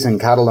trying to kiss and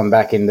cuddle them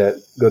back into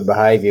good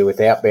behaviour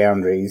without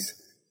boundaries,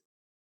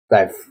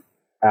 they've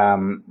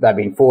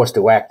been forced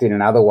to act in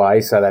another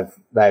way. So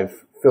they've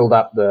filled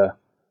up the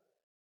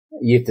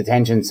youth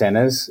detention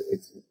centres,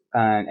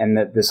 and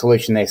the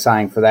solution they're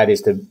saying for that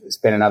is to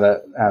spend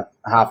another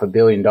 $500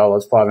 million,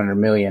 $500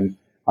 million,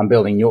 on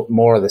building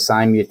more of the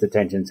same youth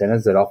detention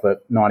centres that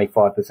offer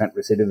 95%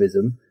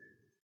 recidivism.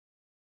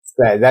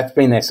 So that's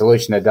been their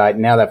solution to date.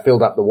 Now they've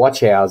filled up the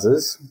watch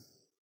houses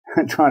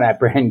trying to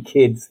apprehend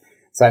kids.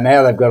 So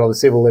now they've got all the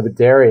civil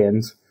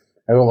libertarians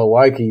and all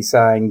the wokies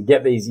saying,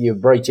 get these, you're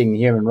breaching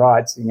human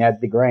rights, and you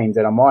had the Greens,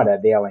 and I might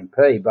add the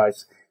LNP,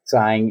 both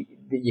saying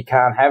that you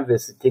can't have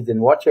this kids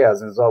in watch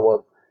houses. And so,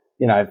 well,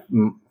 as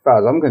far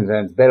as I'm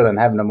concerned, it's better than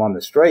having them on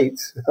the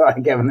streets,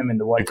 like having them in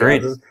the watch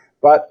houses.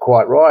 But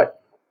quite right.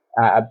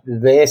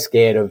 They're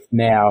scared of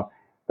now.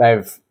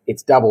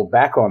 It's doubled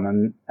back on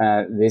them,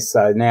 this.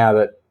 So now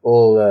that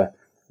all the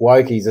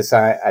wokies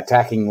are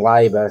attacking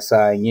Labor,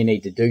 saying you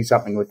need to do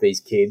something with these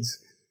kids,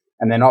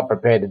 and they're not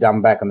prepared to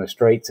dumb back on the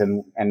streets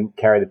and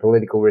carry the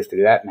political risk to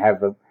do that and have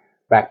the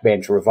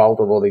backbench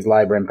revolt of all these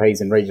Labor MPs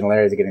in regional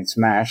areas are getting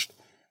smashed.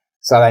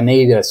 So they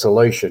need a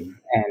solution.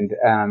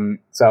 And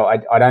so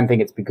I don't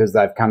think it's because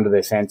they've come to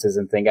their senses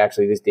and think,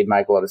 actually, this did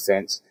make a lot of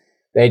sense.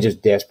 They're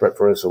just desperate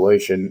for a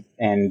solution.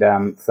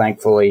 And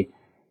thankfully,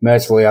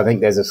 mercifully, I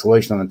think there's a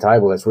solution on the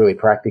table that's really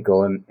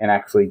practical and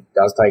actually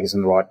does take us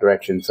in the right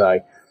direction. So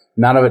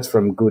none of it's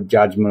from good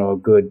judgment or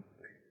good,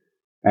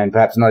 and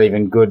perhaps not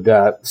even good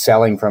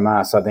selling from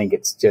us. I think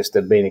it's just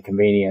been a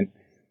convenient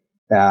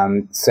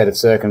set of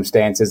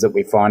circumstances that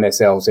we find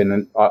ourselves in.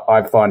 And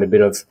I find a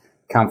bit of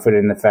comfort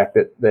in the fact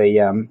that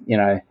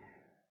the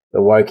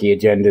wokey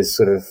agendas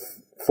sort of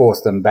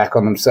force them back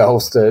on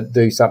themselves to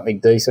do something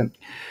decent.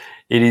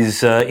 It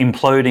is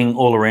imploding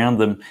all around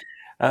them.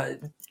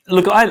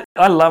 Look,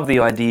 I love the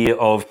idea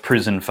of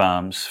prison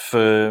farms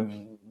for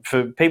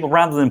people,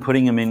 rather than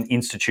putting them in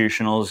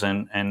institutionals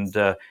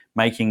and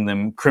making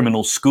them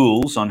criminal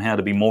schools on how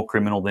to be more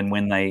criminal than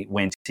when they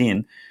went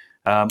in.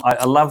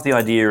 I love the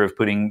idea of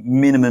putting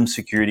minimum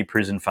security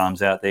prison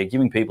farms out there,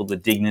 giving people the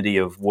dignity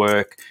of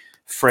work,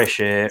 fresh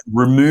air,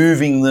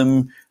 removing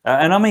them.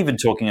 And I'm even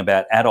talking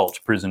about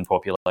adult prison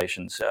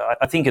populations.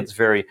 I think it's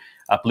very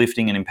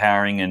uplifting and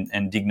empowering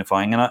and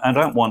dignifying. And I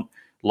don't want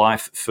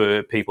life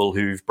for people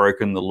who've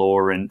broken the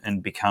law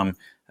and become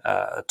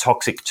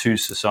toxic to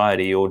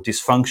society or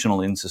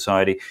dysfunctional in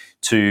society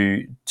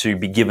to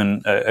be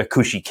given a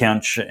cushy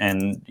couch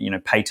and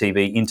pay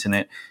TV,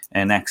 internet,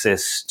 and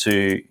access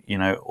to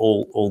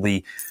all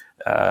the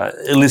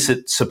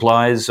illicit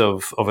supplies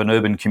of an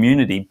urban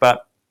community.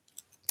 But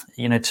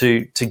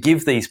to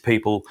give these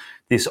people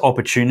this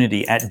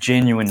opportunity at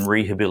genuine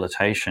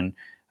rehabilitation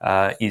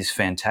is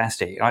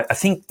fantastic. I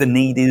think the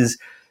need is,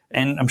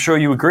 and I'm sure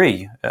you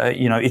agree,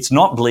 it's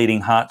not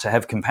bleeding heart to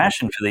have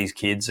compassion for these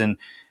kids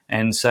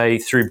and say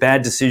through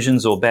bad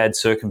decisions or bad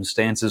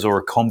circumstances or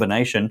a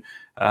combination,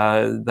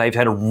 they've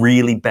had a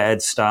really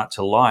bad start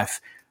to life.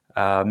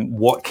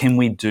 What can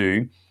we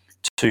do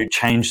to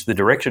change the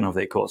direction of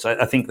their course?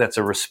 I think that's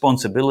a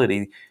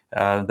responsibility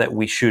that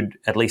we should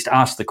at least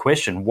ask the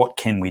question, what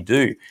can we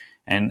do?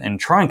 And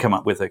try and come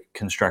up with a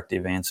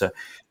constructive answer.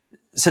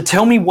 So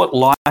tell me what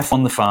life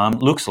on the farm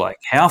looks like.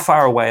 How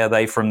far away are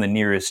they from the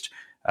nearest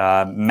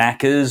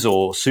Macca's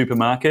or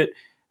supermarket?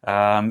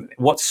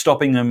 What's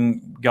stopping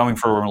them going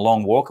for a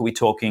long walk? Are we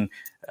talking,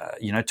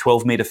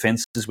 12-metre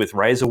fences with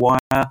razor wire?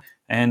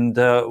 And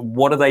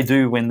what do they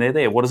do when they're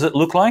there? What does it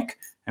look like?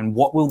 And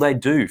what will they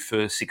do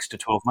for 6 to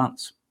 12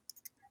 months?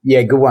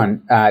 Yeah, good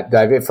one,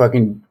 Dave. If I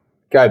can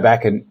go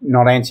back and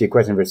not answer your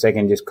question for a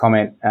second, just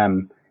comment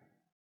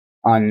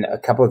on a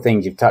couple of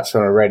things you've touched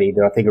on already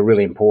that I think are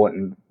really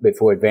important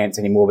before we advance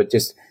anymore. But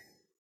just,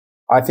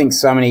 I think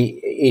so many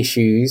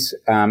issues,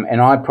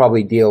 and I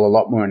probably deal a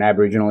lot more in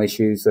Aboriginal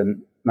issues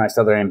than most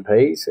other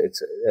MPs.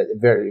 It's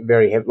very,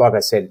 very heavy. Like I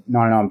said,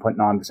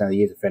 99.9% of the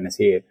youth offenders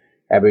here,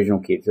 Aboriginal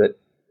kids.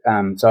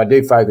 So I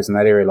do focus on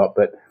that area a lot,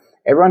 but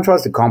everyone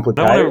tries to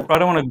complicate it. I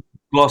don't want to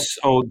gloss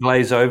or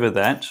glaze over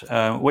that.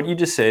 What you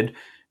just said,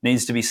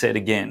 needs to be said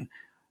again.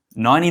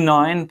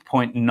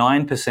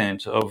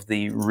 99.9% of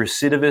the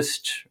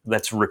recidivist,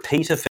 that's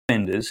repeat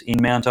offenders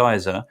in Mount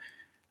Isa,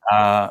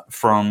 are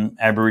from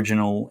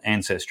Aboriginal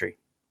ancestry.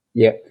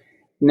 Yeah.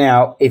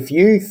 Now, if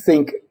you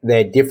think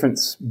they're different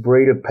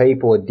breed of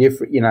people, a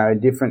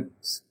different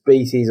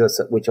species,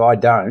 which I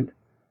don't,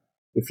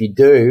 if you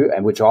do,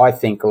 and which I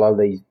think a lot of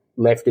these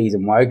lefties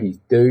and wokies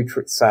do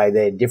say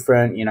they're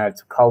different,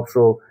 it's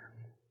cultural,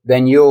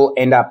 then you'll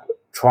end up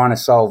trying to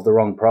solve the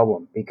wrong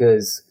problem.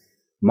 Because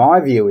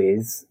my view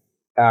is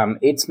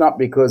it's not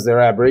because they're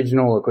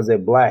Aboriginal or because they're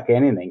black,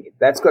 anything.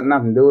 That's got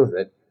nothing to do with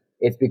it.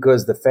 It's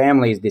because the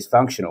family is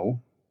dysfunctional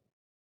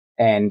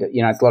and,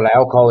 it's a lot of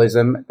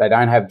alcoholism. They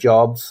don't have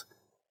jobs.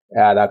 They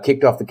were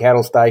kicked off the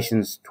cattle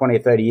stations 20 or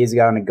 30 years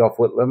ago in Gough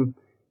Whitlam.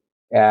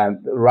 The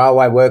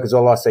railway workers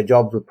all lost their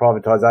jobs with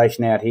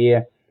privatisation out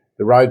here.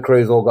 The road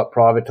crews all got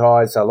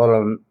privatised, so a lot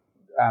of them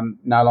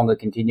no longer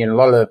continue. And a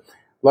lot of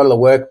the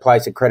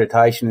workplace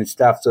accreditation and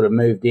stuff sort of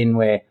moved in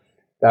where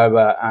they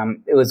were.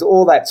 It was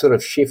all that sort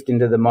of shift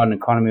into the modern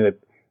economy where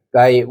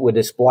they were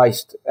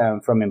displaced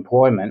from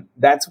employment.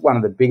 That's one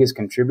of the biggest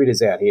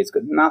contributors out here. It's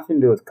got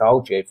nothing to do with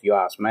culture, if you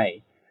ask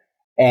me.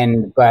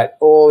 But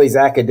all these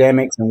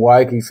academics and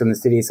wokies from the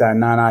city saying,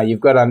 no, you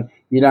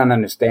don't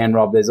understand,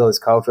 Rob, there's all this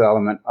cultural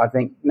element. I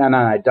think,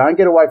 no, don't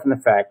get away from the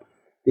fact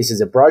this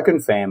is a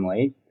broken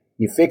family.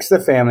 You fix the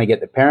family,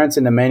 get the parents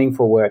into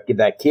meaningful work, give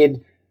that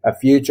kid a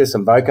future,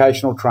 some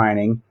vocational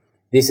training.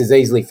 This is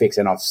easily fixed,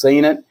 and I've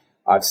seen it.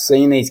 I've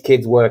seen these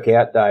kids work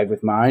out, Dave,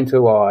 with my own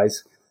two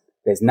eyes.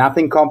 There's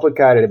nothing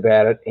complicated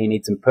about it. He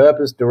needs some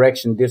purpose,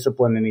 direction,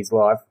 discipline in his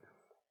life.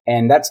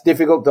 And that's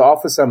difficult to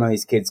offer some of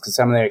these kids because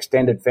some of their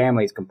extended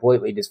family is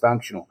completely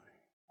dysfunctional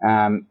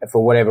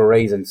for whatever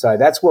reason. So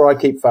that's where I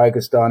keep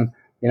focused on.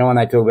 When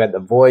they talk about the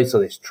voice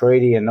or this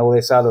treaty and all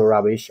this other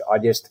rubbish,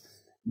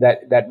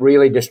 that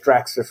really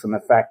distracts us from the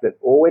fact that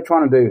all we're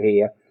trying to do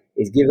here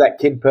is give that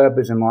kid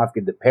purpose in life,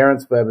 give the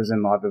parents purpose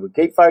in life. If we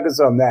keep focused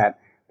on that,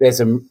 there's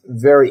some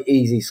very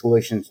easy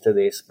solutions to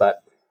this.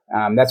 But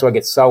that's why I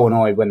get so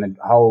annoyed when the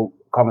whole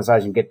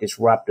conversation gets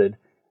disrupted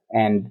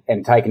and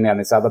taken down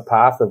this other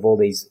path of all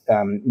these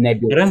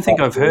nebulous. I don't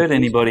think I've heard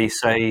anybody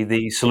say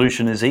the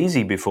solution is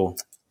easy before.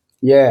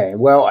 Yeah,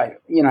 well,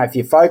 if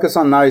you focus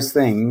on those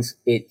things,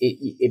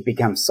 it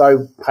becomes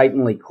so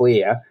patently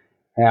clear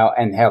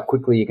how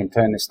quickly you can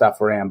turn this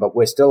stuff around. But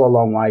we're still a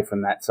long way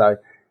from that. So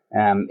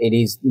it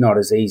is not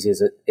as easy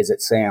as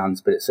it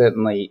sounds, but it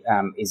certainly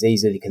is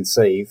easy to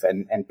conceive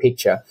and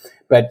picture.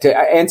 But to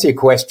answer your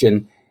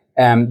question,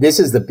 this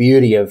is the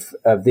beauty of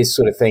this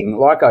sort of thing.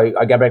 Like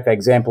I go back to the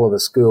example of the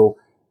school.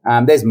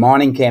 There's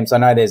mining camps. I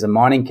know there's a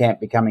mining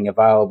camp becoming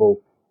available.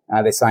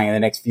 They're saying in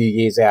the next few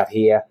years out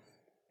here.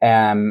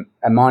 A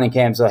mining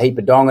camp's a heap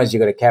of dongers.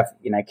 You've got a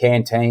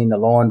canteen, the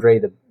laundry,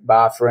 the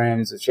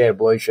bathrooms, the shared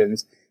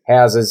ablutions,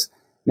 houses.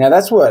 Now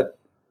that's what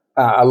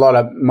a lot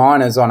of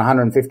miners on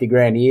 150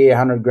 grand a year,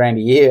 100 grand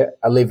a year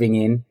are living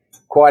in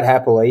quite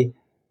happily.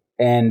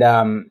 And,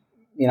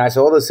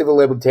 so all the civil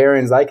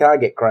libertarians, they can't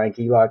get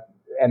cranky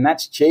and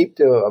that's cheap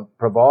to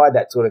provide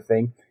that sort of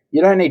thing.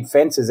 You don't need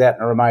fences out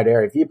in a remote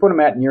area. If you put them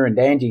out in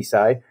Urandangi,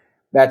 say,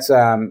 that's,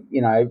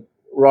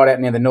 right out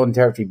near the Northern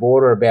Territory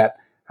border, about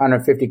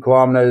 150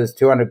 kilometres,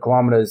 200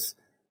 kilometres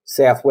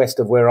southwest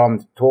of where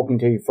I'm talking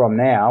to you from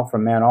now,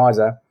 from Mount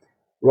Isa,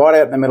 right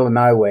out in the middle of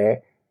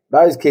nowhere.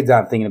 Those kids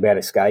aren't thinking about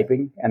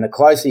escaping. And the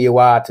closer you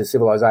are to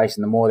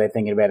civilization, the more they're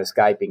thinking about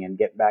escaping and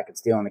getting back and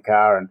stealing the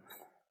car and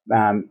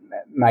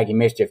making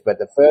mischief. But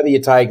the further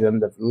you take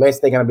them, the less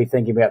they're going to be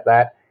thinking about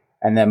that,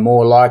 and the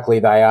more likely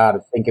they are to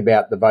think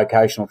about the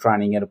vocational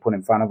training you're going to put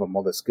in front of them,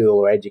 or the school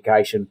or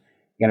education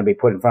you're going to be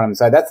put in front of them.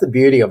 So that's the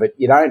beauty of it.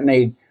 You don't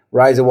need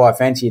razor wire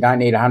fence. You don't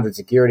need 100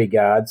 security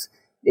guards.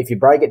 If you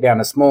break it down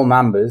to small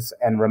numbers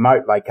and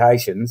remote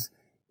locations,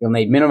 you'll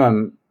need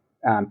minimum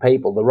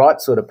people, the right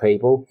sort of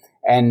people.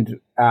 And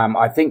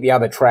I think the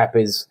other trap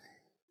is,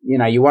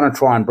 you want to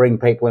try and bring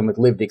people in with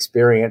lived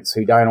experience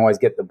who don't always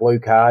get the blue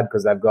card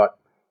because they've got,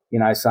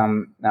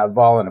 some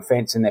violent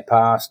offence in their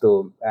past,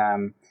 or,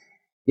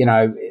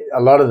 a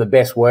lot of the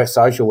best worst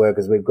social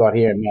workers we've got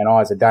here in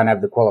Mount Isa don't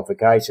have the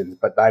qualifications,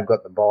 but they've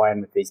got the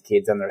buy-in with these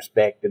kids and the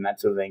respect and that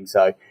sort of thing.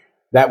 So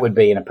that would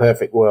be, in a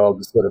perfect world,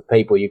 the sort of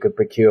people you could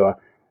procure.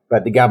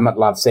 But the government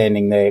loves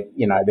sending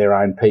their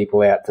own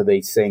people out to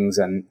these things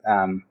and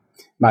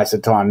most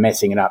of the time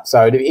messing it up.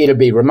 So it'll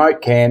be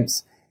remote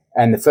camps,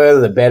 and the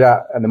further the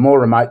better, and the more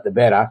remote the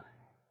better.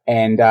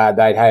 And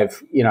they'd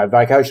have,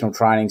 vocational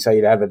training, so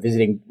you'd have a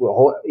visiting,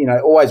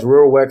 always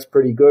rural work's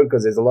pretty good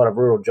because there's a lot of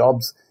rural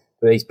jobs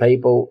for these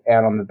people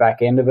out on the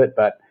back end of it.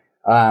 But,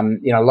 a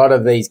lot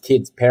of these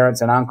kids'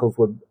 parents and uncles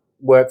would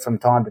work from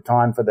time to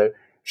time for the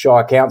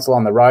Shire Council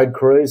on the road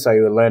crews, so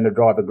you would learn to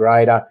drive a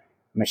grader,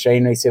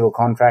 machinery, civil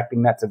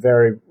contracting. That's a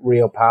very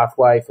real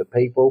pathway for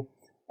people,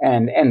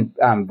 and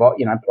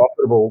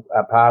profitable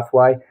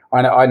pathway.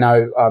 I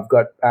know I've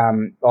got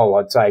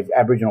I'd say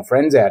Aboriginal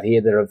friends out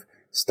here that have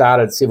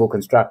started civil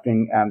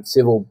contracting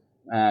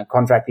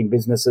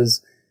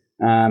businesses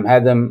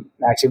Had them,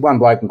 actually one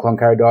bloke in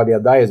Cloncurry died the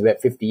other day. It was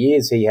about 50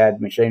 years he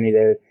had machinery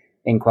there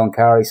in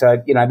Cloncurry.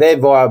 So, they're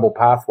viable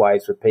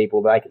pathways for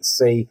people. They can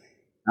see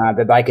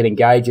that they can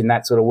engage in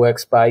that sort of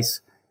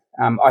workspace.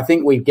 I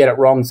think we get it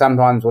wrong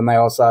sometimes when they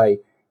all say,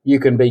 you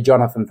can be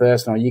Jonathan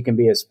Thurston or you can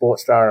be a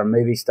sports star or a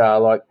movie star.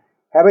 Like,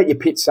 how about you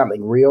pitch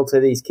something real to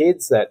these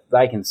kids that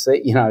they can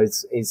see?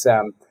 There's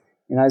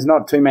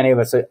not too many of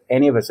us,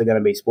 any of us are going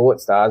to be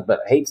sports stars, but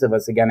heaps of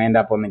us are going to end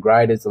up on the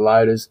graders, the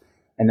loaders,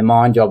 and the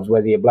mine jobs,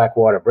 whether you're black,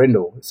 white, or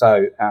brindle.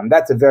 So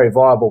that's a very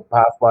viable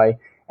pathway,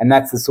 and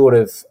that's the sort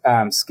of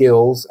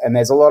skills, and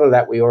there's a lot of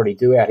that we already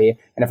do out here.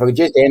 And if I could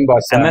just end by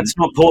saying... And that's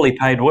not poorly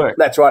paid work.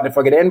 That's right. And if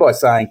I could end by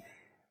saying,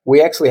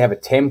 we actually have a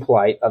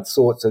template of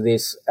sorts of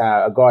this.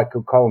 A guy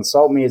called Colin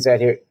Saltmere is out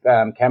here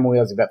at Camel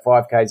Wheels, about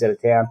 5 k's out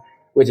of town,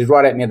 which is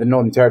right out near the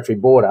Northern Territory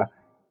border.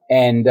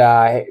 And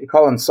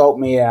Colin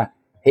Saltmere,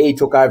 he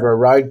took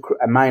over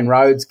a main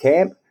roads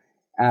camp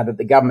that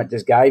the government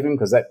just gave him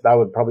because they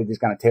were probably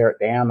just going to tear it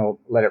down or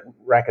let it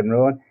rack and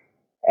ruin.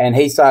 And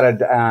he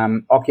started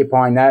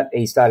occupying that.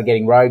 He started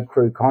getting road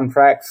crew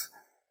contracts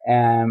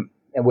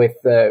with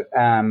the,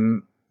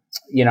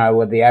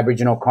 with the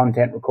Aboriginal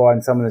content required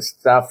and some of the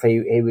stuff.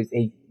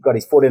 He got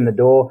his foot in the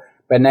door,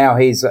 but now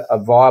he's a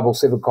viable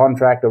civil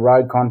contractor,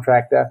 road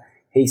contractor.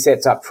 He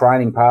sets up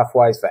training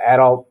pathways for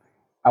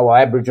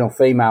Aboriginal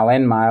female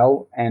and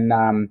male,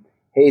 and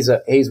he's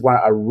a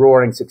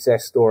roaring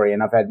success story.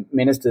 And I've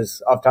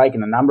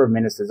taken a number of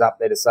ministers up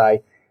there to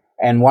say,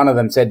 and one of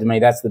them said to me,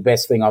 that's the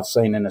best thing I've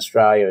seen in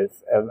Australia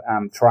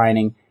of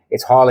training.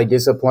 It's highly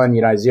disciplined,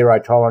 zero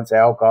tolerance to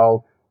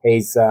alcohol.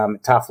 He's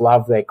tough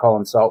love there,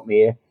 Colin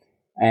Saltmere.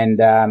 And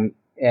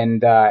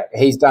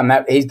he's done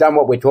that. He's done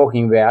what we're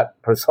talking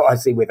about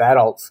precisely with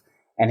adults,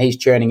 and he's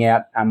churning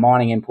out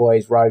mining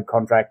employees, road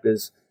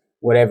contractors,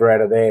 whatever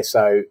out of there.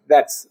 So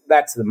that's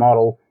the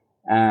model.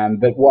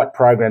 But what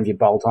programs you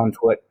bolt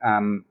onto it,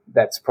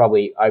 that's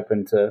probably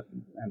open to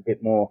a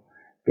bit more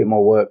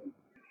work.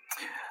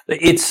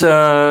 It's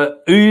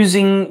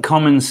oozing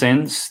common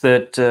sense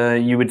that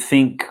you would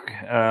think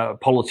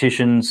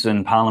politicians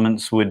and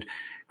parliaments would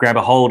grab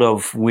a hold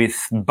of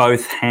with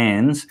both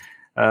hands.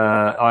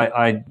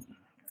 I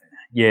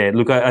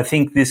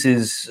think this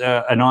is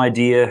an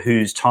idea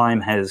whose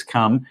time has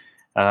come,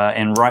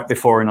 and right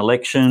before an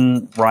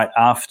election, right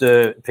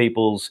after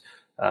people's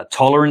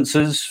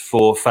tolerances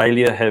for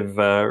failure have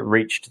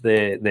reached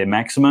their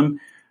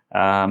maximum.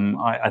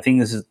 I think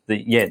this is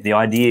the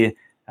idea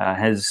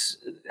has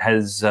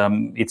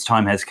its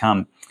time has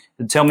come.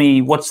 Tell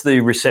me, what's the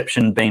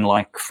reception been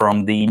like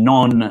from the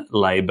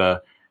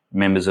non-Labor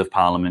members of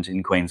Parliament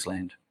in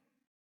Queensland?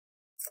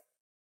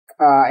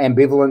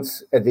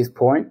 Ambivalence at this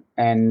point,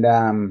 and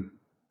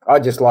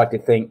I'd like to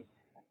think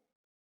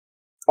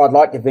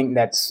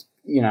that's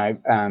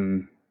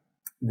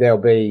there'll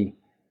be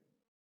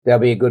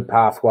a good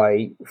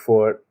pathway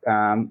for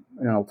an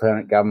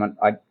alternate government.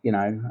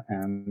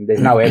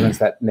 There's no evidence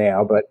that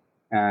now, but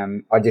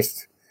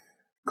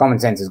common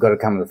sense has got to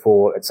come to the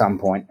fore at some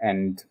point.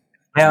 And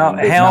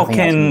how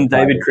can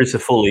David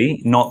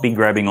Crisafulli not be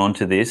grabbing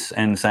onto this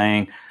and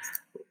saying,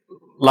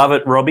 "Love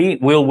it, Robbie.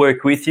 We'll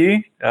work with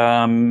you.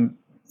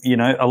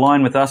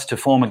 Align with us to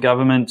form a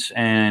government,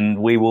 and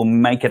we will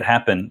make it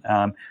happen.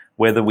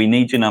 Whether we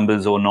need your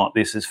numbers or not,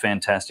 this is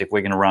fantastic.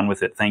 We're going to run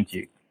with it. Thank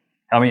you."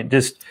 I mean,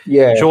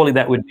 surely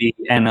that would be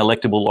an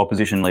electable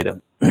opposition leader.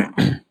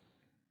 I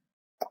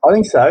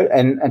think so.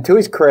 And to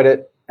his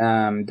credit,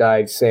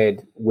 Dave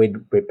said we're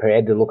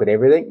prepared to look at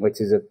everything,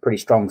 which is a pretty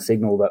strong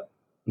signal that,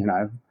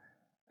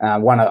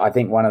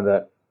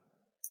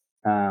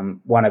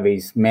 one of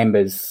his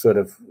members sort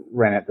of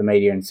ran at the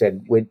media and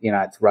said,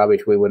 it's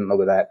rubbish, we wouldn't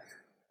look at that.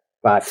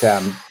 But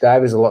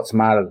Dave is a lot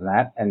smarter than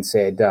that and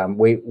said,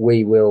 we'd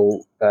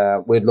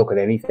look at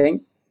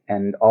anything,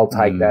 and I'll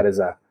take that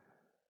as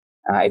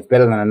it's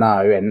better than a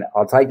no, and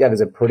I'll take that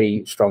as a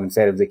pretty strong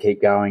incentive to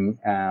keep going,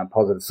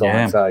 positive sign.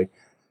 Yeah. So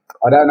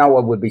I don't know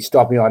what would be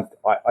stopping.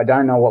 I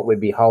don't know what would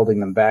be holding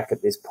them back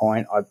at this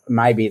point.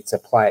 Maybe it's a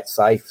play it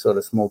safe sort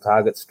of small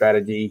target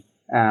strategy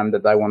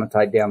that they want to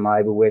take down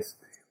Labor with.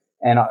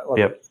 And I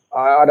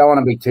don't want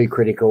to be too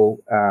critical.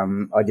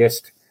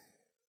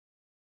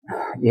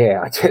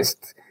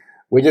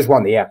 We just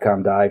want the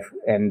outcome, Dave.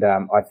 And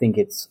I think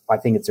it's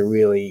a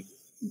really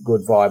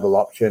good, viable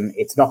option.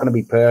 It's not going to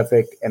be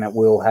perfect, and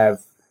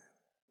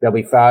there'll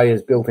be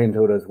failures built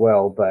into it as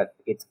well, but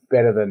it's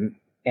better than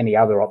any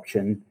other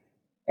option.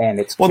 And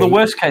it's the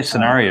worst case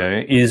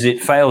scenario is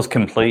it fails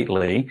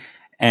completely,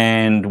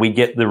 and we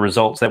get the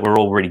results that we're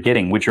already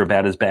getting, which are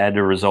about as bad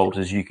a result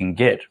as you can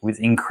get, with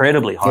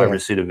incredibly high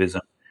recidivism.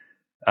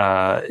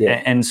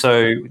 And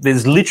so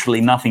there's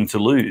literally nothing to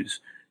lose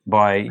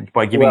by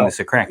giving this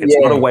a crack. It's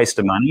not a waste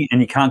of money,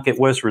 and you can't get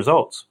worse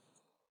results.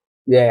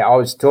 Yeah, I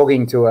was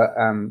talking to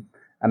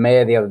a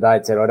mayor the other day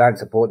and said, I don't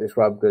support this,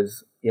 Rob,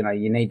 because, you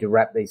need to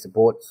wrap these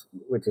supports,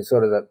 which is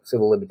sort of the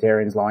civil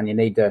libertarians line. You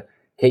need to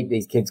keep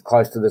these kids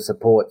close to the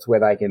supports where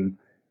they can,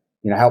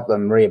 help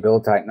them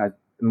rehabilitate. To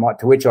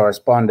which I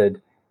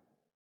responded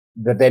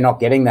that they're not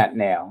getting that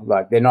now.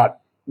 Like, they're not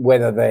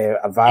whether they're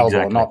available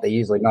or not. They're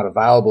usually not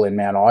available in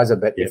Mount Isa,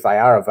 but if they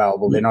are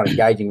available, they're not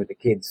engaging with the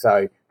kids.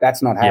 So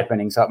that's not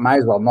happening. So it may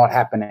as well not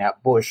happen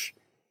out bush,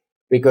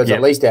 because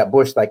at least out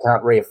bush they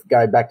can't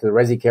go back to the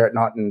resi care at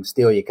night and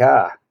steal your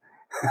car.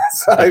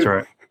 So, that's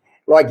right.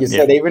 Like you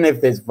said, even if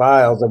there's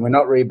fails and we're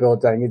not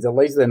rehabilitating kids, at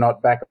least they're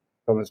not back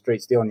on the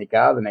street stealing your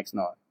car the next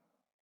night.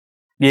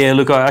 Yeah,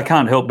 look, I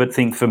can't help but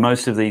think for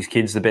most of these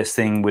kids, the best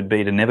thing would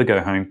be to never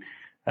go home,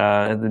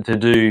 to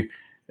do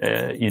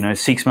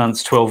 6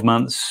 months, 12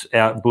 months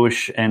out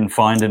bush and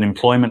find an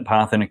employment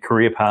path and a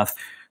career path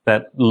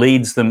that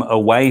leads them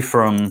away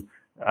from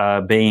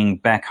being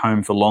back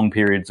home for long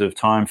periods of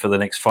time for the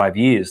next 5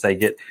 years. They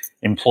get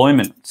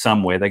employment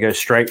somewhere. They go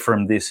straight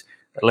from this,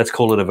 let's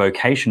call it a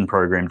vocation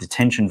program,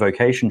 detention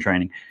vocation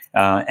training,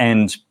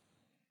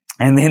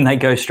 and then they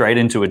go straight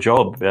into a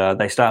job.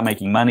 They start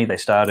making money. They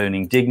start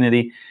earning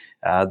dignity.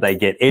 They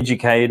get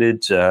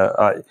educated.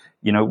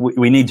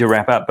 We need to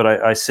wrap up, but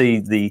I see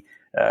the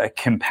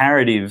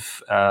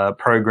comparative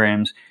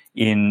programs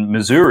in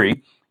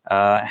Missouri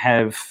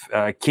have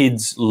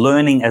kids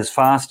learning as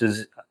fast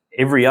as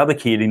every other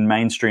kid in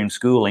mainstream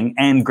schooling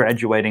and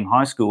graduating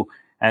high school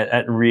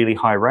at really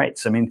high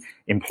rates. I mean,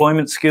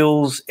 employment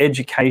skills,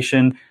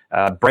 education,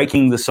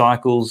 breaking the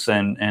cycles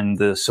and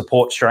the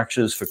support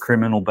structures for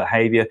criminal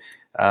behaviour.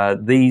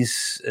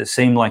 These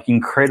seem like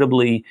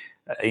incredibly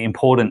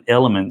important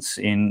elements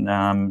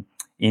in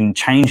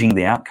changing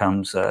the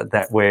outcomes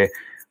that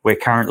we're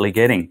currently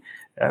getting.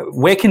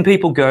 Where can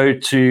people go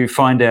to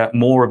find out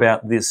more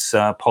about this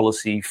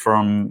policy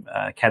from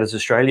Katter's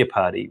Australia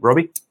Party?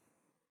 Robbie?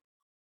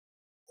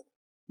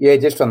 Yeah,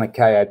 just on the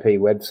KAP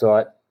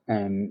website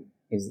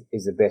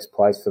is the best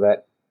place for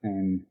that,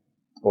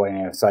 or in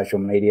our social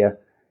media.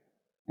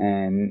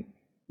 And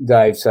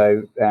Dave,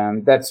 so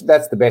that's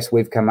the best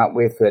we've come up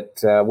with.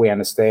 That we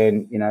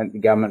understand, the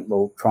government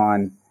will try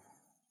and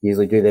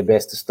usually do their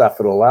best to stuff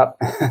it all up,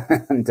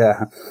 and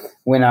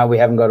we know we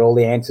haven't got all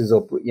the answers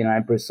or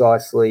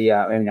precisely.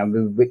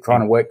 We're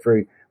trying to work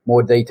through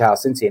more detail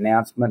since the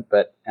announcement,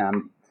 but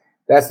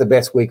that's the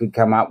best we could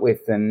come up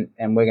with, and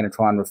we're going to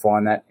try and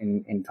refine that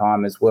in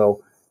time as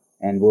well.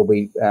 And we'll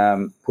be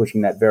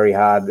pushing that very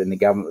hard in the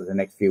government for the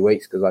next few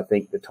weeks, because I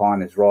think the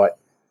time is right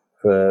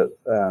for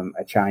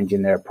a change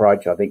in their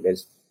approach. I think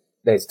there's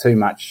too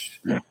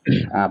much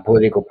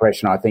political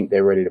pressure, and I think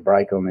they're ready to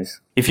break on this.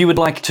 If you would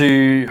like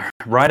to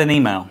write an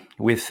email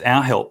with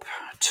our help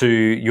to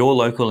your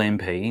local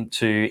MP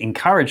to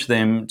encourage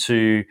them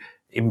to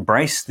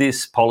embrace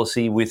this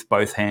policy with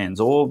both hands,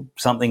 or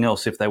something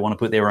else if they want to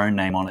put their own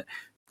name on it.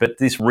 But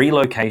this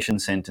relocation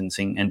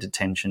sentencing and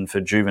detention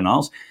for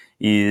juveniles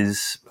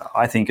is,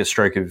 I think, a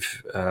stroke of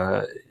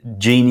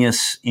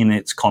genius in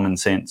its common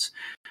sense.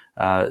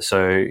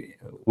 So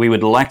we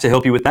would like to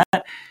help you with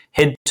that.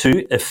 Head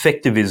to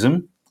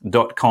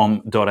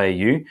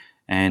effectivism.com.au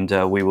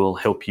and we will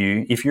help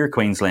you, if you're a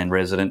Queensland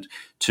resident,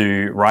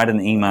 to write an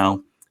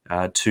email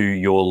to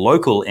your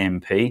local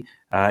MP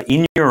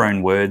in your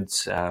own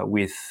words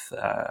with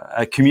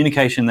a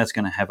communication that's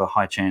going to have a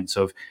high chance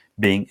of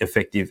being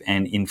effective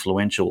and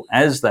influential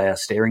as they are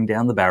staring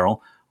down the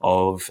barrel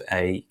of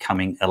a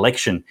coming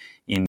election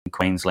in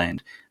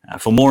Queensland.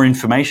 For more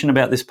information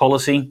about this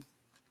policy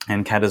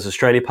and Katter's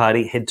Australia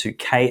Party, head to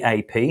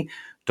kap.org.au.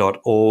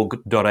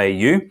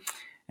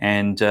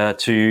 And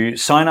to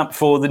sign up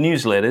for the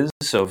newsletters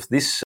of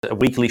this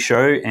weekly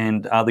show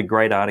and other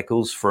great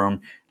articles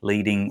from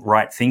leading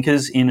right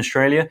thinkers in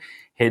Australia,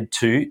 head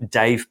to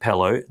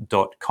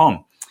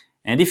davepello.com.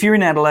 And if you're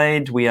in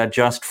Adelaide, we are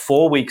just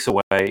 4 weeks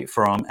away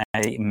from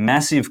a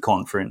massive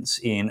conference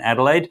in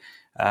Adelaide.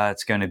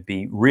 It's going to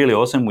be really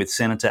awesome with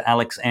Senator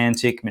Alex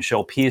Antic,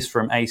 Michelle Pearce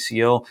from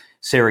ACL,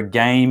 Sarah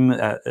Game,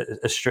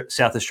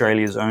 South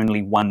Australia's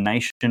only One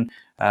Nation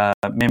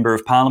Member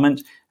of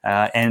Parliament,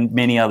 and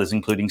many others,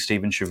 including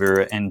Stephen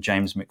Shavura and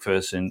James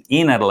McPherson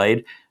in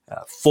Adelaide.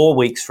 4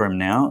 weeks from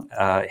now,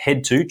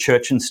 head to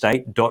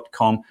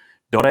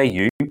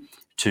churchandstate.com.au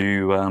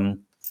to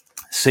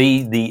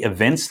see the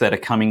events that are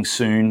coming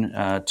soon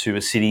to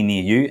a city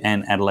near you,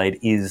 and Adelaide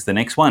is the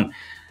next one.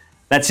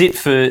 That's it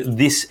for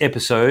this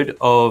episode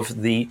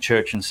of the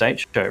Church and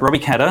State Show. Robbie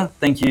Katter,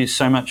 thank you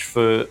so much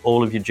for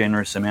all of your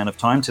generous amount of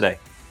time today.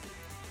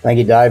 Thank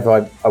you, Dave.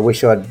 I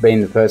wish I'd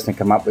been the person to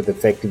come up with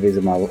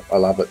effectivism. I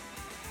love it.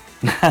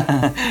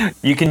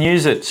 You can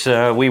use it.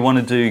 We want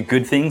to do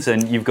good things,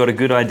 and you've got a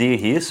good idea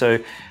here. So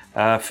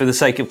for the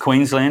sake of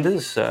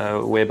Queenslanders,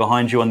 we're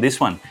behind you on this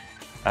one.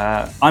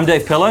 I'm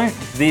Dave Pello.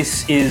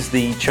 This is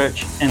the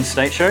Church and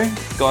State Show.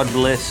 God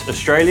bless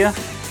Australia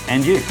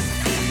and you.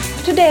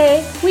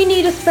 Today, we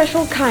need a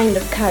special kind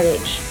of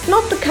courage.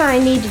 Not the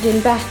kind needed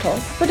in battle,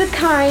 but a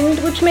kind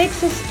which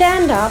makes us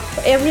stand up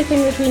for everything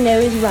that we know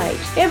is right,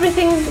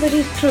 everything that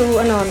is true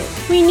and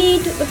honest. We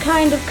need the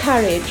kind of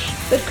courage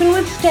that can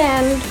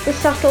withstand the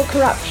subtle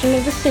corruption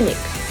of the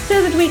cynics,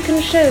 so that we can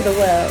show the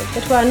world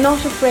that we are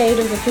not afraid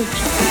of the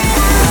future.